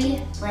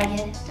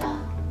 three-legged dog.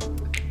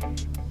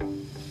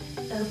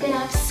 Open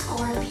up,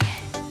 scorpion.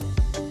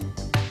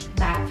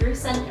 Back through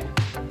center.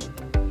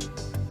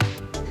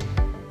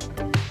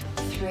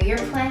 Through your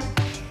plank.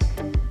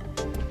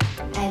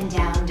 And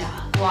down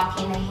dog.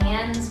 Walking the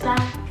hands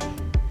back.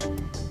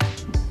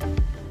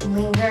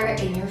 Linger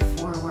in your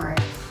forward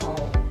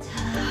fold.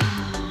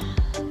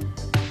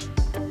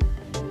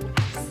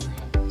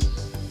 Excellent.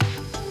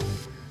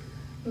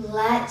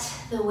 Let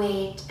the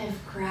weight of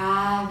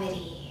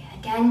gravity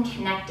again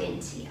connect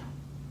into you.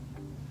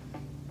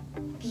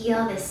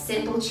 Feel this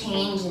simple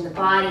change in the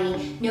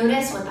body.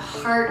 Notice what the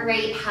heart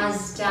rate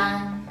has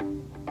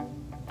done.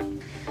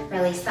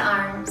 Release the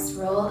arms,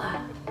 roll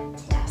up,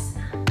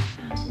 Tadasana,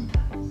 mountain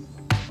pose.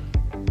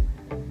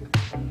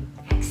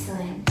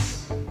 Excellent.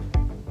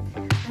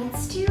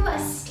 Let's do a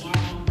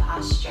standing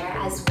posture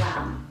as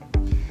well.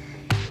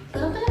 A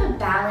little bit of a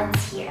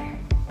balance here.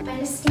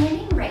 Find a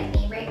standing right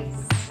knee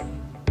raise.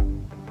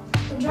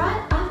 And draw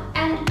it up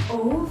and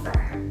over,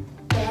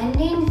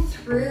 bending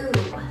through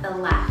the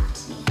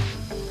left knee.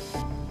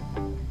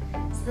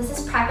 So this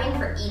is prepping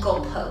for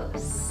eagle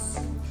pose.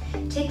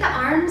 Take the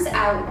arms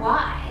out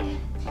wide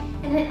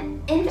and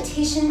an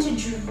invitation to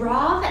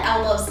draw the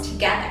elbows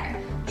together.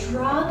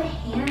 Draw the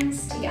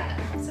hands together.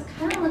 So it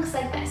kind of looks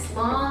like this,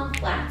 long,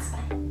 flat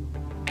spine.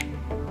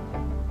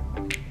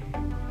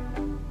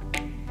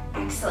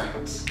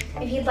 Excellent.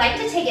 If you'd like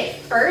to take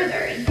it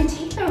further, you can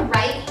take the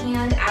right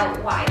hand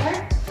out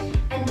wider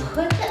and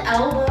put the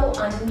elbow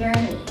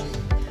underneath.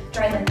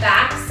 Drawing the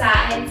back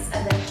sides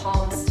of the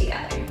palms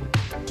together.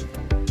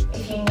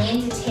 If you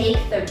need to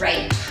take the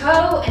right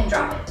toe and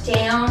drop it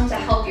down to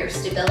help your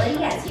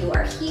stability as you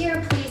are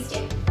here, please do.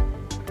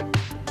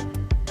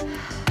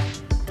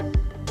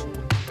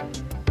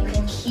 You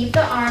can keep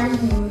the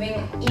arms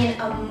moving in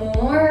a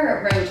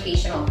more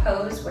rotational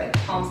pose where the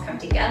palms come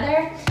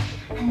together,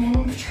 and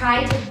then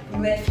try to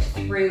lift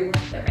through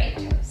the right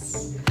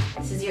toes.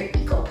 This is your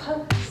eagle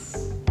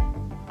pose.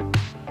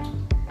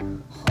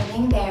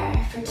 staying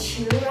there for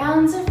 2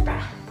 rounds of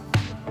breath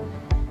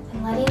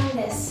and letting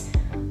this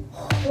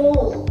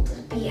hold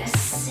be a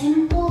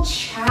simple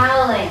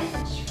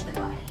challenge for the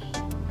body.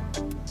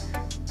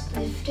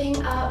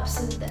 Lifting up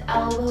so that the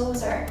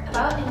elbows are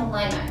about in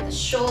alignment with the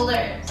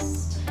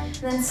shoulders. And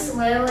then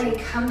slowly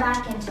come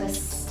back into a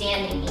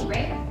standing knee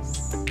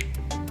raise.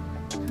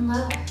 And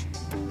lower.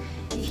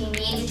 If you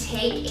need to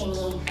take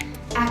any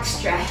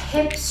extra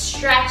hip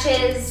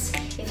stretches,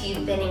 if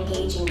you've been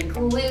engaging the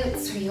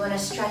glutes or you want to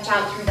stretch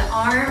out through the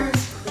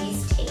arms,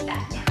 please take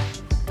that down.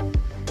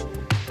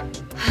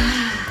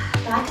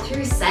 Back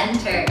through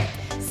center,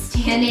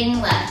 standing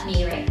left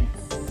knee raise.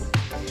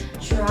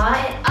 Draw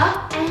it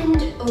up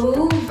and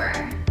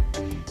over,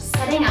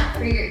 setting up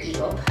for your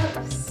eagle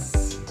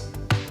pose.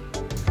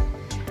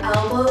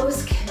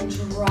 Elbows can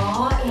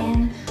draw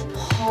in,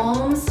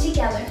 palms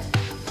together.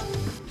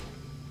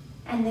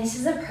 And this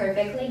is a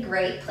perfectly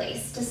great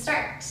place to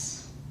start.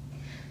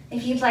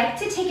 If you'd like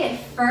to take it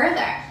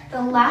further,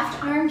 the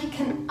left arm can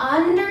come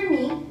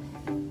underneath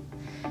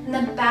and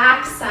the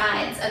back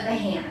sides of the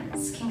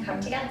hands can come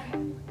together.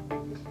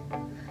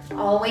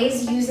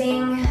 Always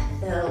using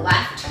the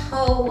left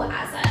toe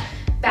as a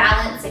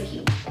balance if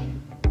you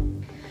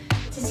want.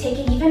 To take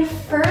it even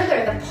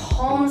further, the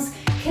palms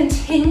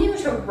continue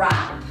to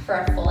wrap for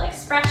a full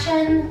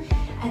expression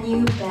and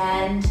you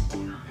bend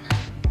down.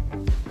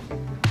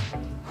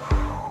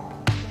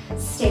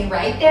 Stay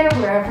right there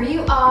wherever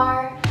you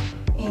are,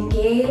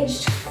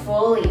 engaged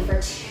fully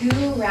for 2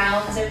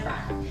 rounds of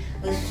breath.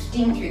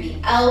 Lifting through the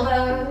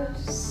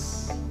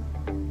elbows.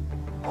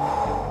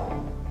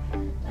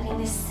 Letting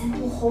this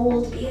simple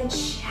hold be a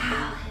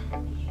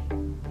challenge.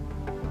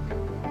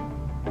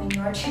 When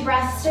your 2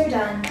 breaths are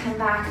done, come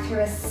back through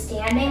a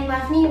standing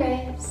left knee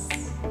raise.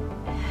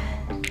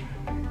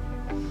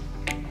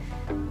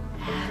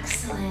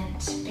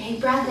 Excellent. Big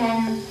breath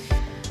in.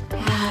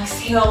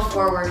 Exhale,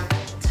 forward fold.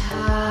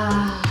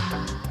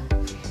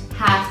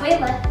 Halfway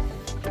lift.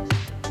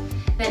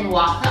 Then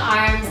walk the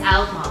arms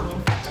out long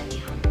in front of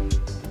you.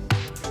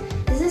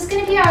 This is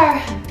going to be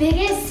our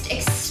biggest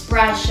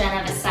expression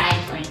of a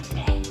side plank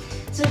today.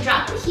 So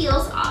drop the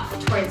heels off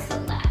towards the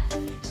left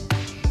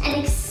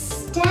and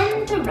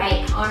extend the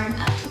right arm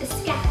up to the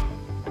sky.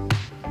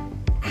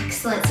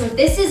 Excellent. So if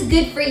this is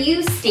good for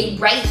you, stay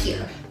right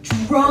here.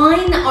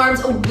 Drawing the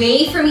arms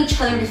away from each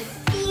other to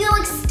feel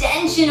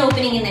extension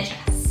opening in the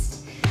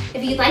chest.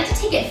 If you'd like to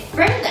take it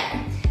further,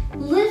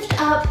 lift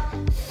up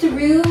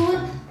through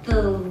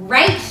the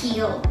right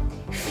heel,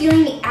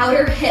 feeling the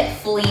outer hip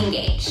fully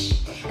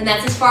engaged. And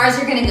that's as far as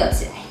you're gonna go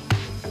today.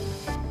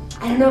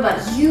 I don't know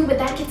about you, but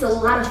that gets a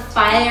lot of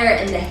fire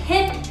in the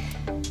hip.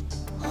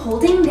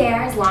 Holding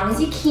there as long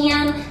as you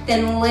can,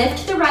 then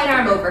lift the right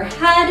arm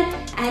overhead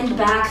and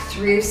back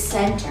through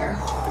center.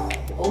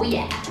 Oh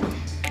yeah.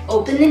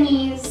 Open the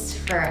knees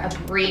for a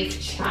brief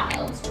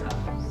child's pose.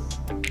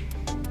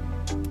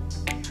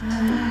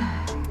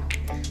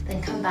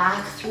 Then come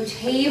back through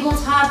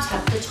tabletop,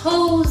 tuck the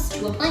toes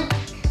to a plank.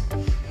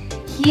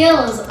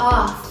 Heels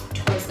off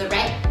towards the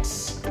right.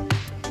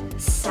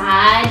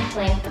 Side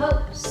plank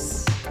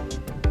pose.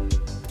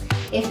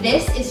 If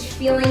this is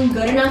feeling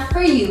good enough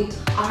for you,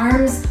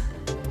 arms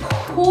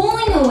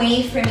pulling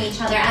away from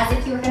each other as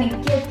if you were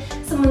gonna give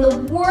someone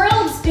the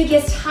world's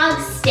biggest hug,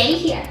 stay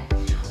here.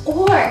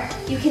 Or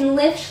you can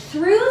lift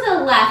through the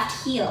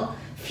left heel,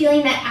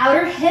 feeling that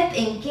outer hip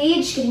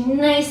engaged, getting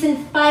nice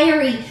and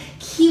fiery,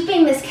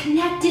 keeping this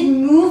connected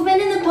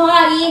movement in the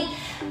body.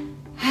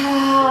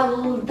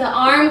 The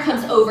arm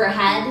comes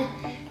overhead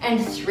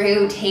and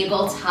through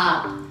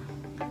tabletop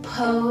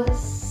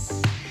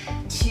pose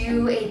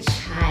to a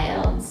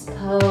child's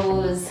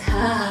pose.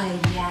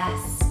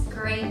 Yes,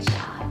 great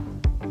job.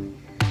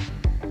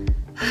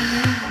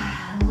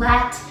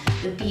 Let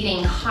the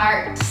beating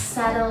heart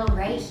settle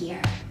right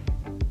here.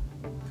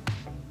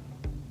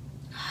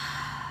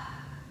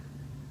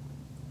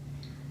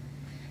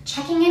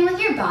 Checking in with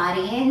your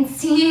body and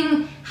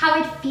seeing how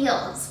it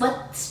feels,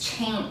 what's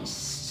changed.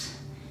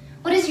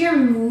 What is your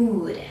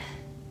mood?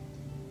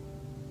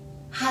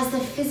 Has the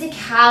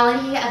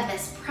physicality of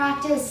this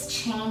practice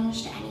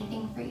changed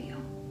anything for you?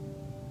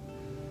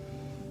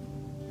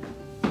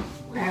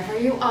 Wherever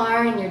you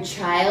are in your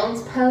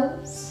child's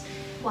pose,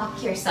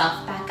 walk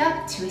yourself back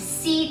up to a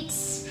seat,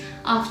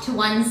 off to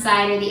one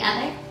side or the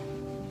other.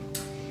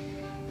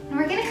 And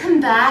we're gonna come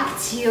back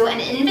to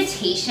an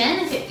invitation,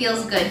 if it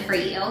feels good for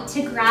you,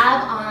 to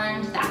grab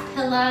on that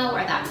pillow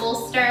or that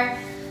bolster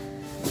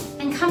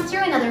and come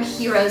through another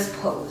hero's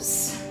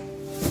pose.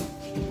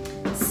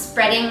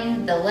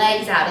 Spreading the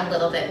legs out a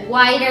little bit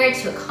wider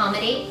to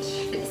accommodate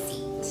for the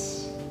seat.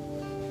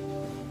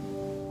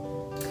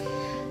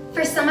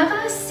 For some of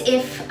us,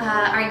 if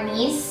our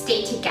knees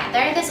stay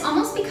together, this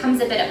almost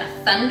becomes a bit of a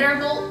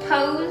thunderbolt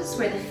pose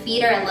where the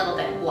feet are a little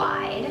bit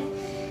wide.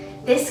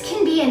 This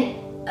can be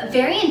a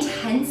very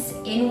intense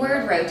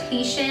inward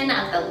rotation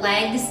of the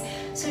legs,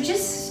 so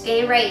just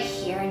stay right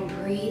here and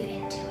breathe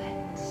into it.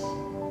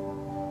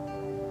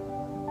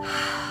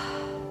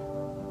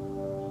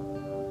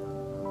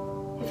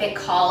 If it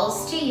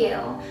calls to you,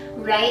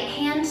 Right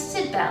hand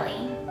to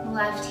belly,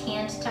 left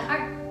hand to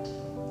heart.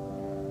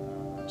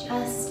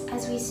 Just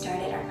as we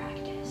started our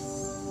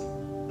practice.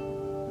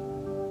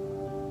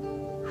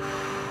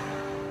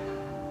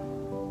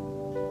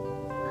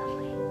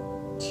 Lovely.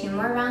 2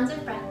 more rounds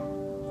of breath.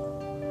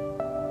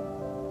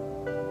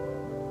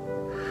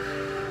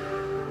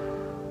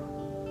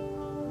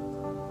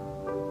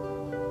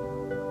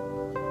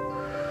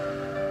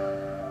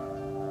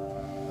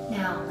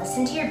 Now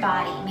listen to your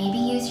body. Maybe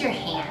use your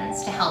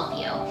hands to help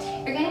you.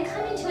 You're going to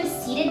come into a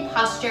seated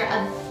posture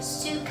of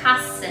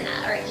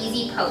Sukhasana, or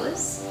easy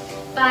pose,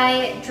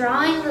 by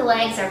drawing the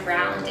legs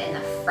around in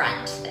the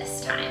front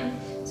this time.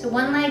 So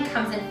one leg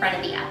comes in front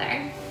of the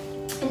other.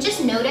 And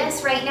just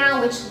notice right now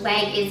which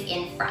leg is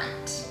in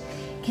front.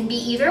 It can be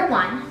either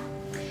one,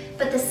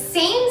 but the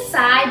same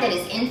side that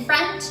is in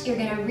front, you're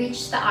going to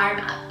reach the arm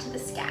up to the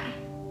sky.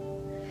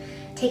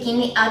 Taking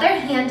the other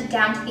hand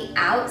down to the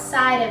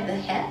outside of the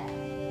hip,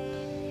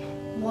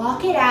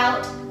 walk it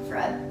out for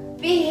a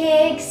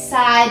big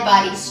side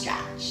body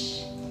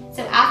stretch.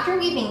 So after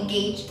we've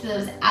engaged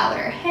those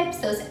outer hips,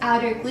 those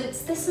outer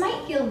glutes, this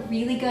might feel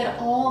really good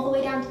all the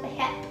way down to the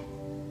hip.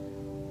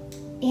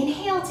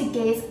 Inhale to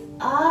gaze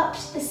up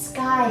to the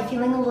sky,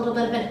 feeling a little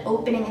bit of an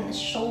opening in the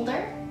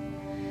shoulder.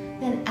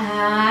 Then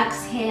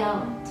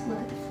exhale to look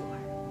at the floor.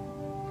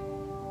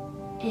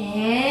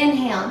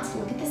 Inhale to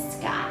look at the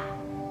sky.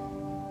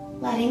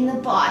 Letting the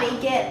body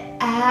get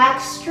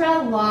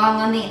extra long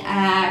on the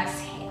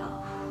exhale.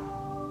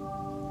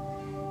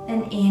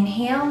 Then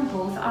inhale,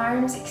 both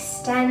arms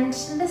extend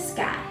to the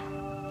sky.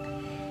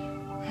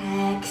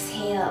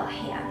 Exhale,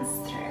 hands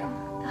through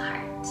the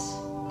heart.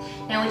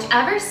 Now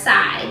whichever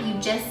side you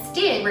just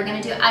did, we're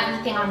gonna do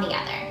everything on the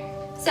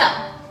other. So,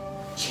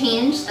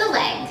 change the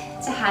leg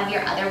to have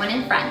your other one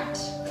in front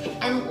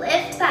and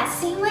lift that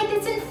same leg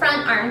that's in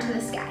front, arm to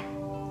the sky.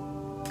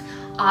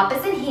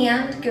 Opposite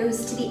hand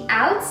goes to the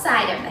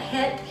outside of the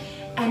hip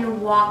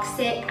and walks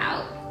it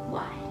out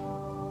wide.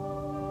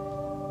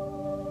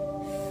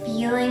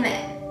 Feeling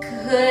that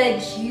good,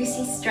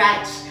 juicy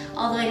stretch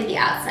all the way to the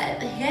outside of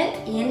the hip.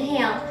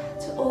 Inhale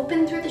to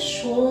open through the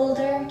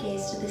shoulder,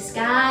 gaze to the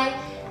sky.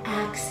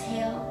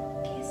 Exhale,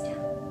 gaze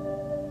down.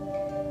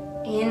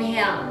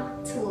 Inhale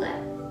to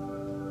lift.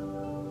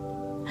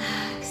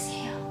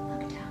 Exhale,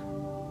 look down.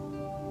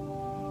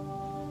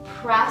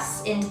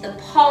 Press into the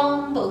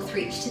palm, both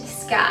reach to the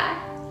sky.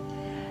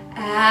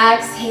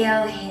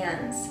 Exhale,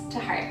 hands to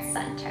heart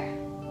center.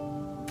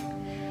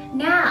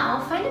 Now,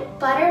 find a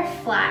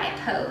butterfly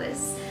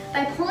pose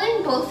by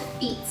pulling both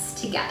feet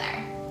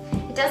together.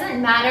 It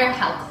doesn't matter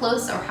how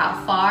close or how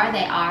far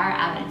they are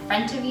out in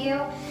front of you.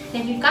 And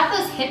if you've got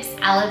those hips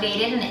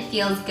elevated and it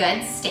feels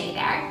good, stay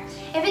there.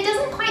 If it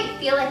doesn't quite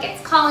feel like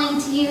it's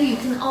calling to you, you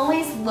can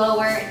always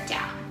lower it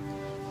down.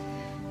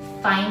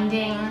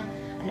 Finding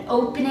an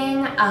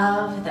opening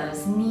of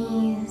those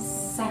knees,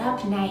 set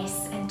up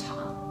nice and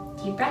tall.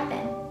 Deep breath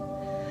in.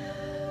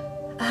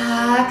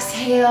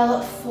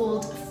 Exhale,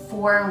 fold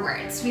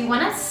forward. So we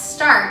want to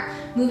start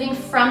moving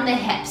from the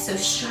hips. So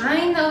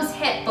shine those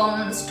hip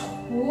bones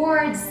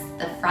towards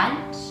the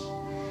front,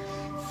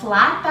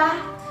 flat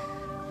back,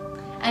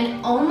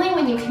 and only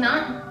when you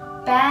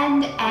cannot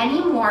bend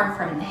any more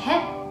from the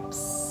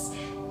hips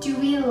do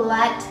we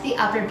let the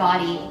upper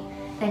body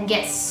then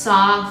get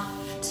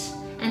soft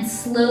and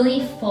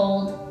slowly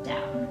fold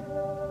down.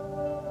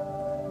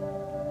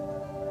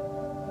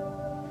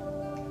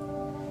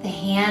 The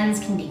hands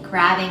can be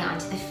grabbing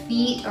onto the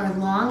feet or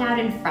long out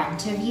in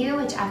front of you,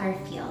 whichever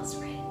feels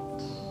right.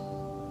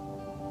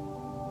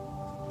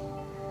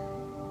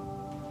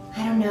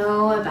 I don't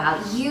know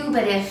about you,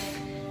 but if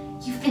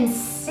you've been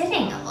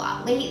sitting a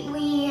lot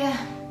lately,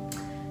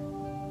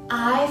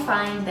 I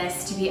find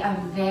this to be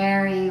a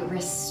very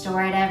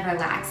restorative,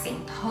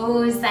 relaxing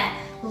pose that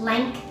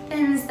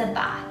lengthens the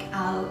back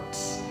out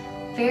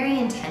very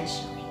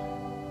intentionally,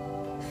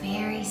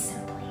 very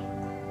simply.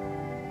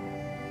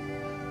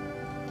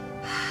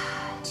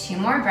 2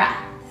 more breaths,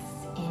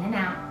 in and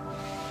out.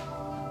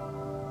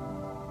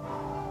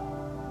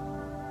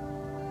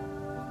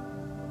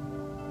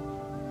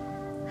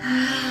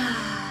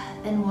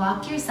 Then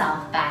walk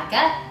yourself back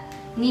up,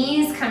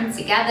 knees come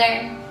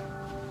together.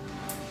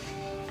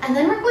 And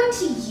then we're going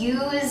to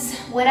use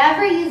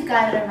whatever you've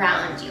got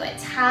around you, a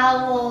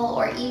towel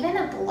or even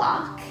a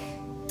block.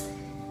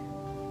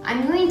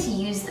 I'm going to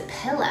use the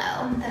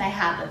pillow that I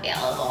have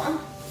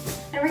available.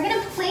 And we're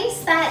gonna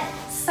place that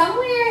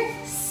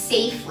somewhere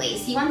safely.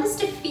 So you want this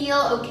to feel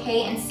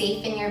okay and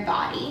safe in your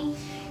body.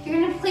 You're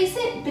gonna place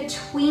it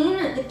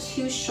between the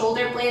 2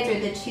 shoulder blades or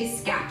the 2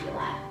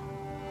 scapulae.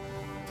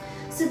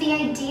 So the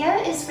idea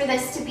is for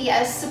this to be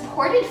a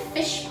supported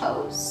fish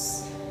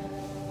pose.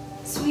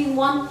 So we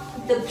want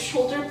the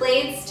shoulder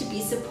blades to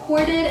be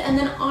supported and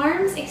then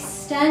arms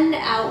extend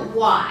out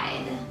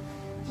wide.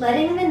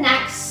 Letting the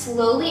neck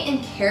slowly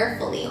and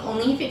carefully,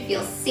 only if it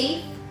feels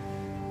safe,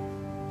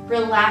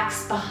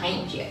 relax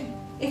behind you.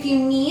 If you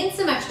need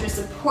some extra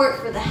support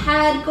for the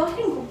head, go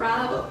ahead and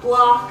grab a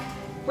block,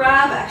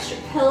 grab extra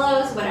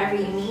pillows, whatever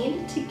you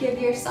need to give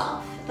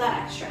yourself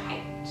that extra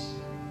height.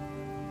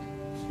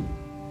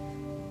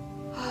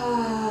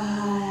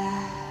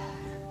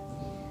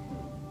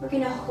 We're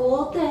gonna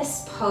hold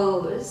this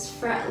pose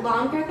for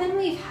longer than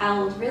we've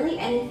held really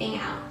anything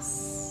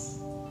else.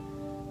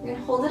 We're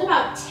gonna hold it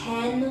about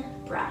 10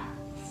 breaths.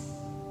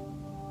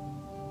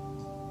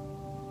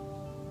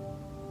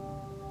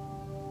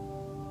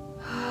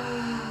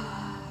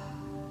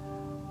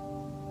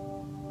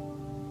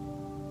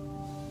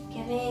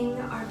 Giving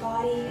our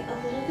body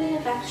a little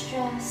bit of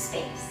extra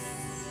space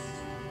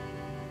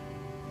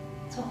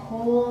to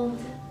hold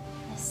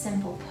this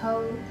simple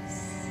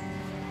pose,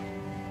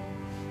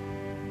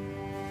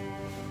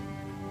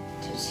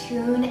 to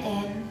tune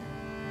in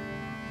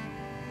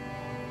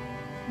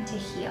and to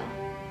heal.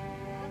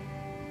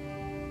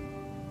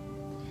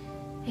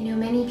 I know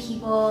many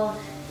people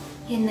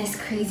in this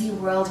crazy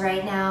world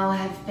right now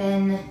have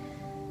been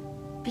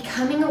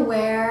becoming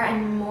aware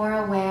and more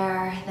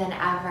aware than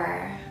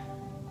ever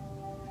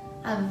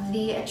of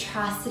the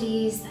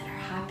atrocities that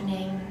are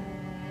happening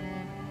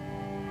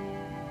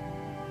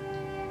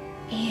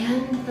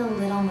and the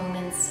little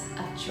moments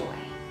of joy.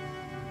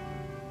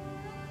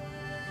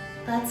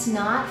 Let's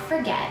not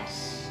forget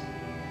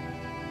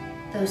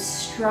those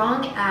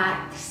strong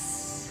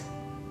acts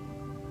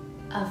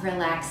of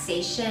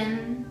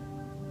relaxation,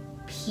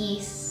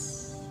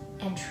 peace,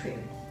 and truth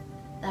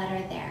that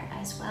are there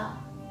as well.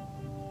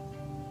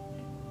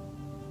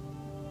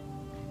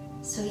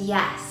 So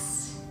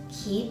yes,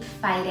 keep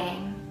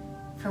fighting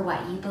for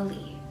what you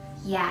believe.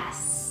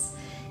 Yes,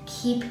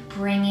 keep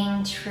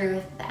bringing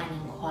truth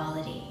and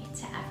equality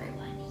to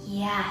everyone.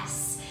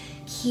 Yes,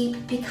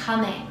 keep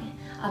becoming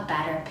a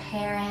better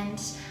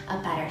parent, a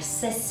better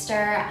sister,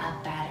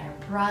 a better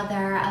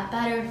brother, a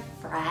better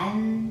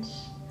friend.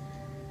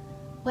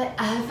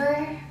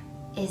 Whatever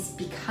is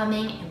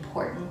becoming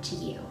important to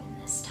you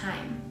in this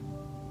time.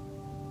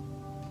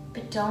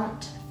 But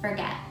don't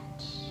forget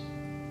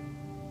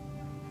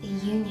the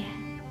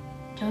union.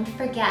 Don't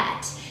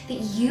forget that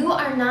you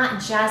are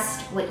not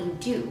just what you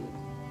do.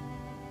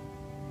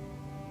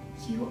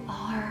 You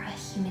are a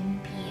human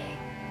being.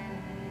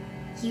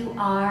 You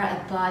are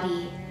a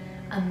body,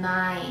 a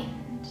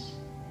mind,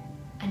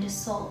 and a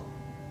soul.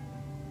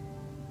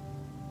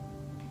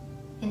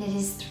 And it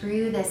is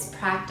through this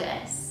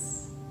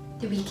practice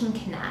that we can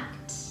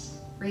connect,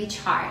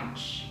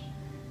 recharge,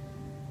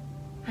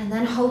 and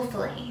then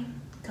hopefully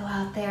go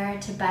out there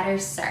to better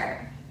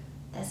serve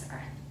this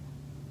earth.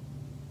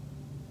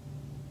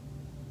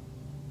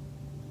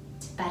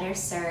 To better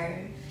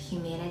serve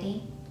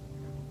humanity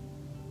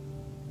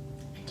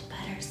and to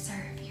better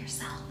serve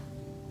yourself.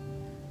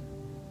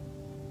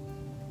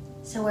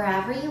 So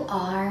wherever you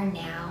are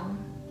now,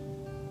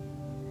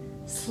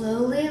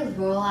 slowly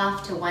roll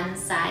off to one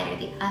side or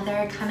the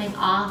other, coming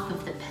off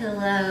of the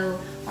pillow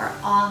or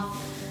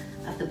off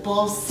of the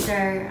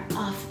bolster,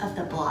 off of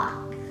the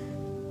block.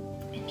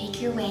 And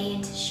make your way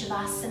into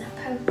Shavasana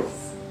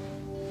pose.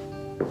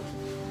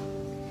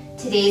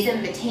 Today's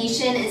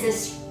invitation is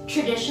a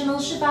traditional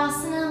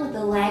Shavasana with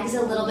the legs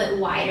a little bit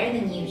wider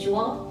than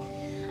usual.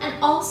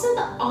 And also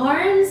the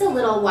arms a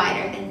little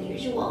wider than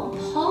usual.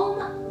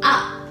 Palm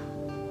up.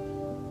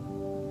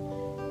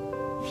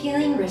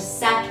 Feeling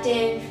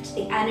receptive to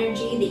the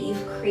energy that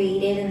you've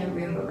created in the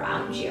room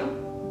around you.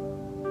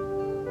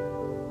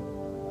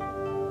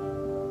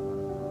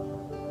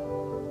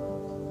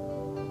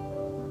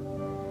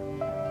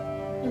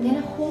 I'm going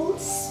to hold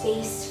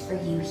space for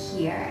you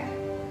here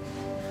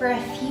for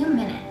a few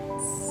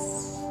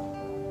minutes.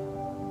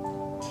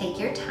 Take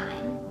your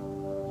time,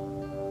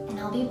 and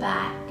I'll be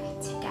back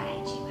to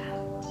guide you out.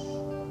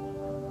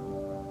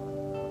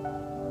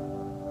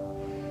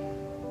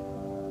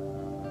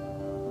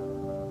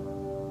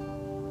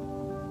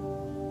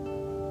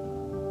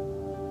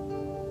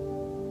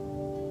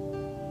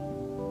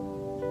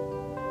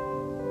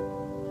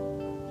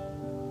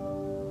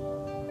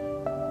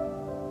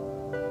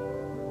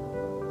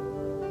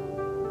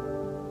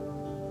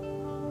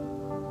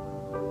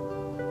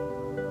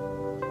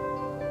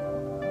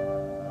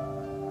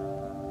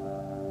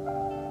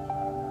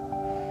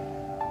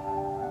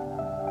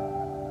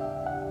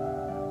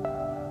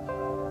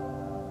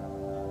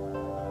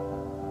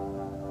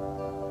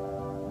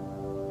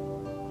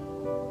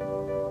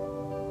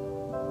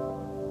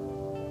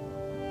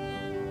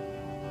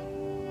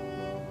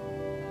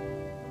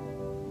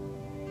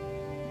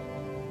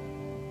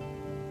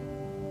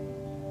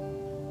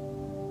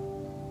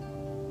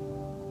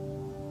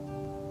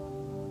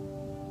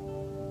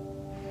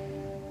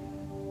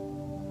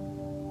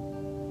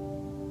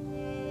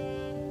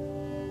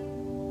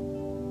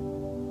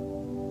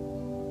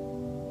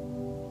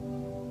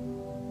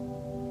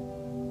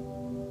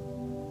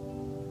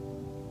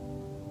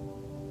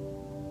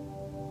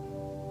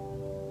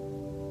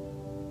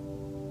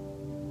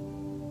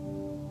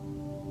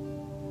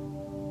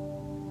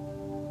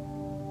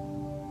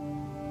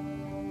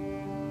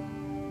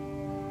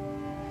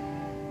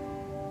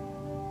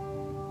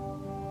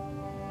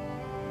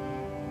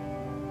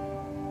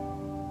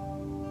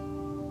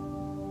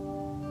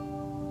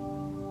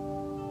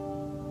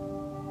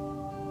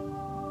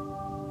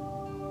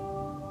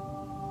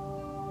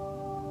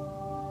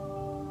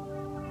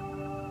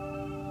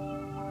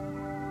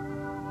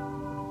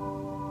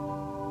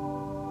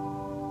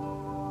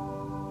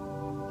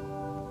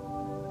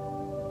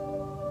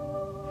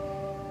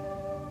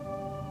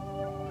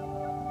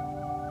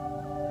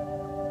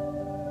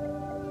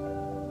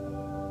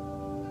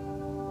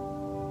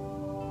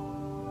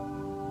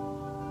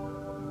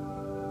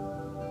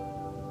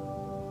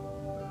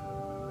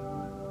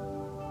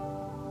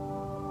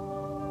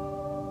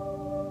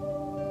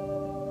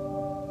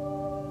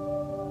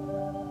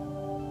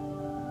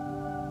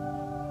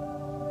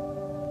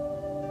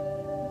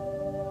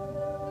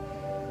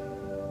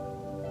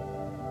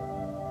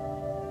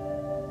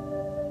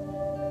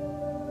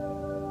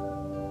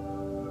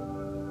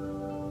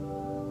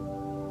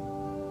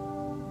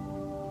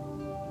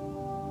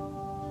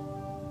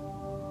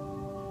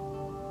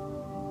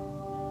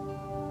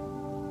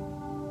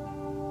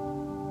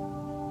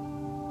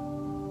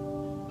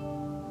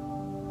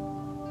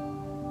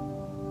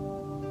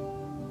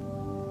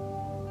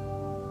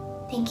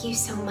 Thank you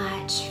so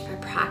much for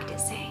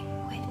practicing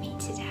with me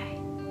today.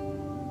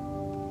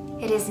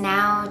 It is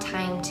now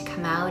time to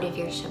come out of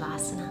your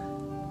Shavasana.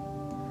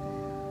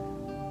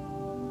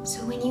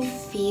 So when you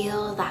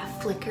feel that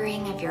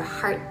flickering of your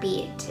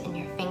heartbeat in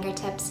your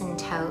fingertips and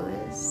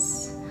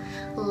toes,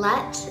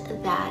 let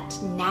that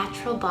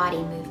natural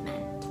body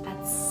movement,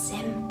 that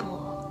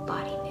simple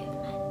body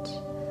movement,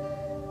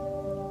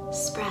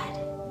 spread.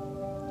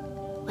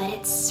 Let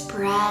it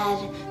spread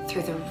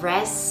through the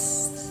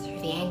wrists, through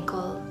the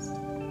ankles,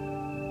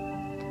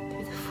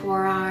 through the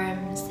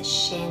forearms, the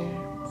shins,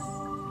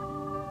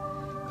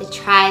 the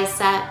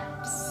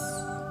triceps,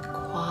 the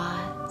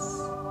quads,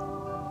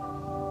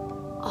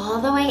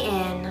 all the way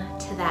in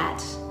to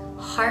that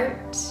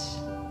heart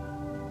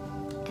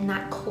and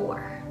that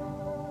core.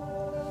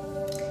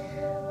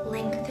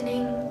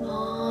 Lengthening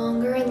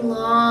longer and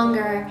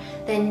longer,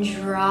 then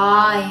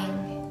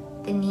drawing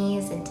the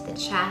knees into the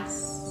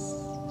chest,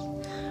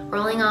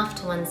 rolling off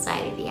to one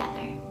side or the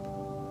other,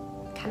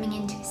 coming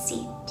into a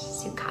seat,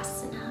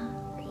 Sukhasana,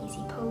 or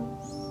easy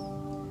pose.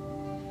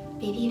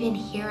 Maybe even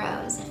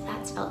heroes if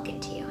that's felt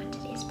good to you in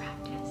today's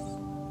practice.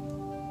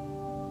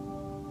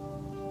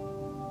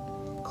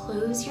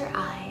 Close your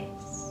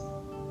eyes,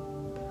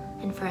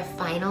 and for a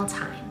final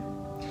time,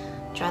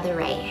 draw the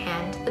right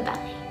hand to the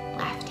belly,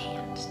 left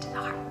hand to the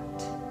heart.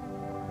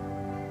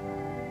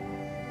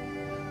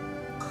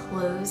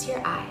 Close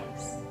your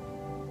eyes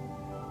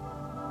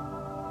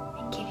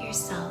and give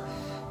yourself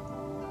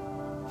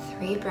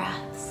 3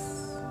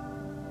 breaths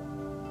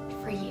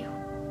for you.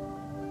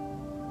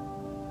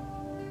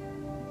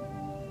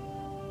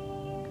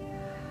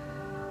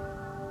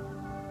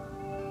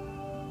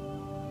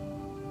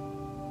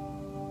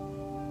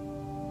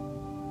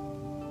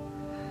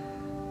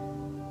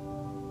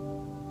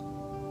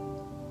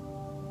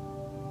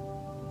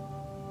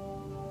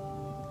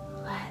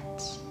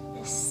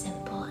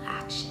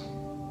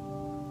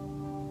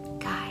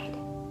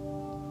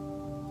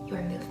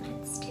 Your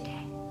movements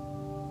today.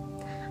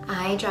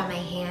 I draw my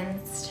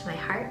hands to my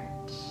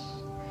heart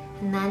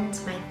and then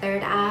to my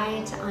third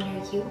eye to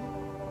honor you.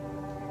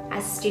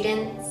 As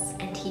students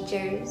and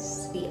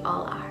teachers, we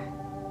all are.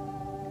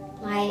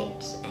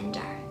 Light and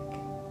dark,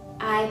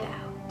 I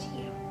bow to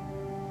you.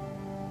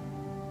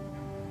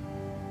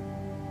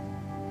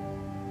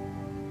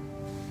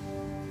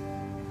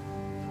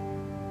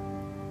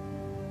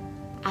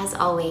 As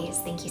always,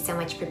 thank you so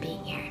much for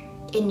being here.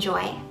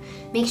 Enjoy.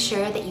 Make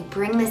sure that you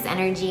bring this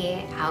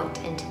energy out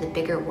into the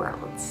bigger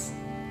worlds.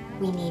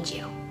 We need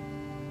you.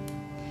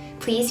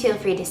 Please feel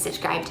free to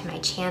subscribe to my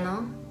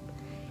channel,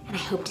 and I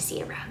hope to see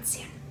you around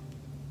soon.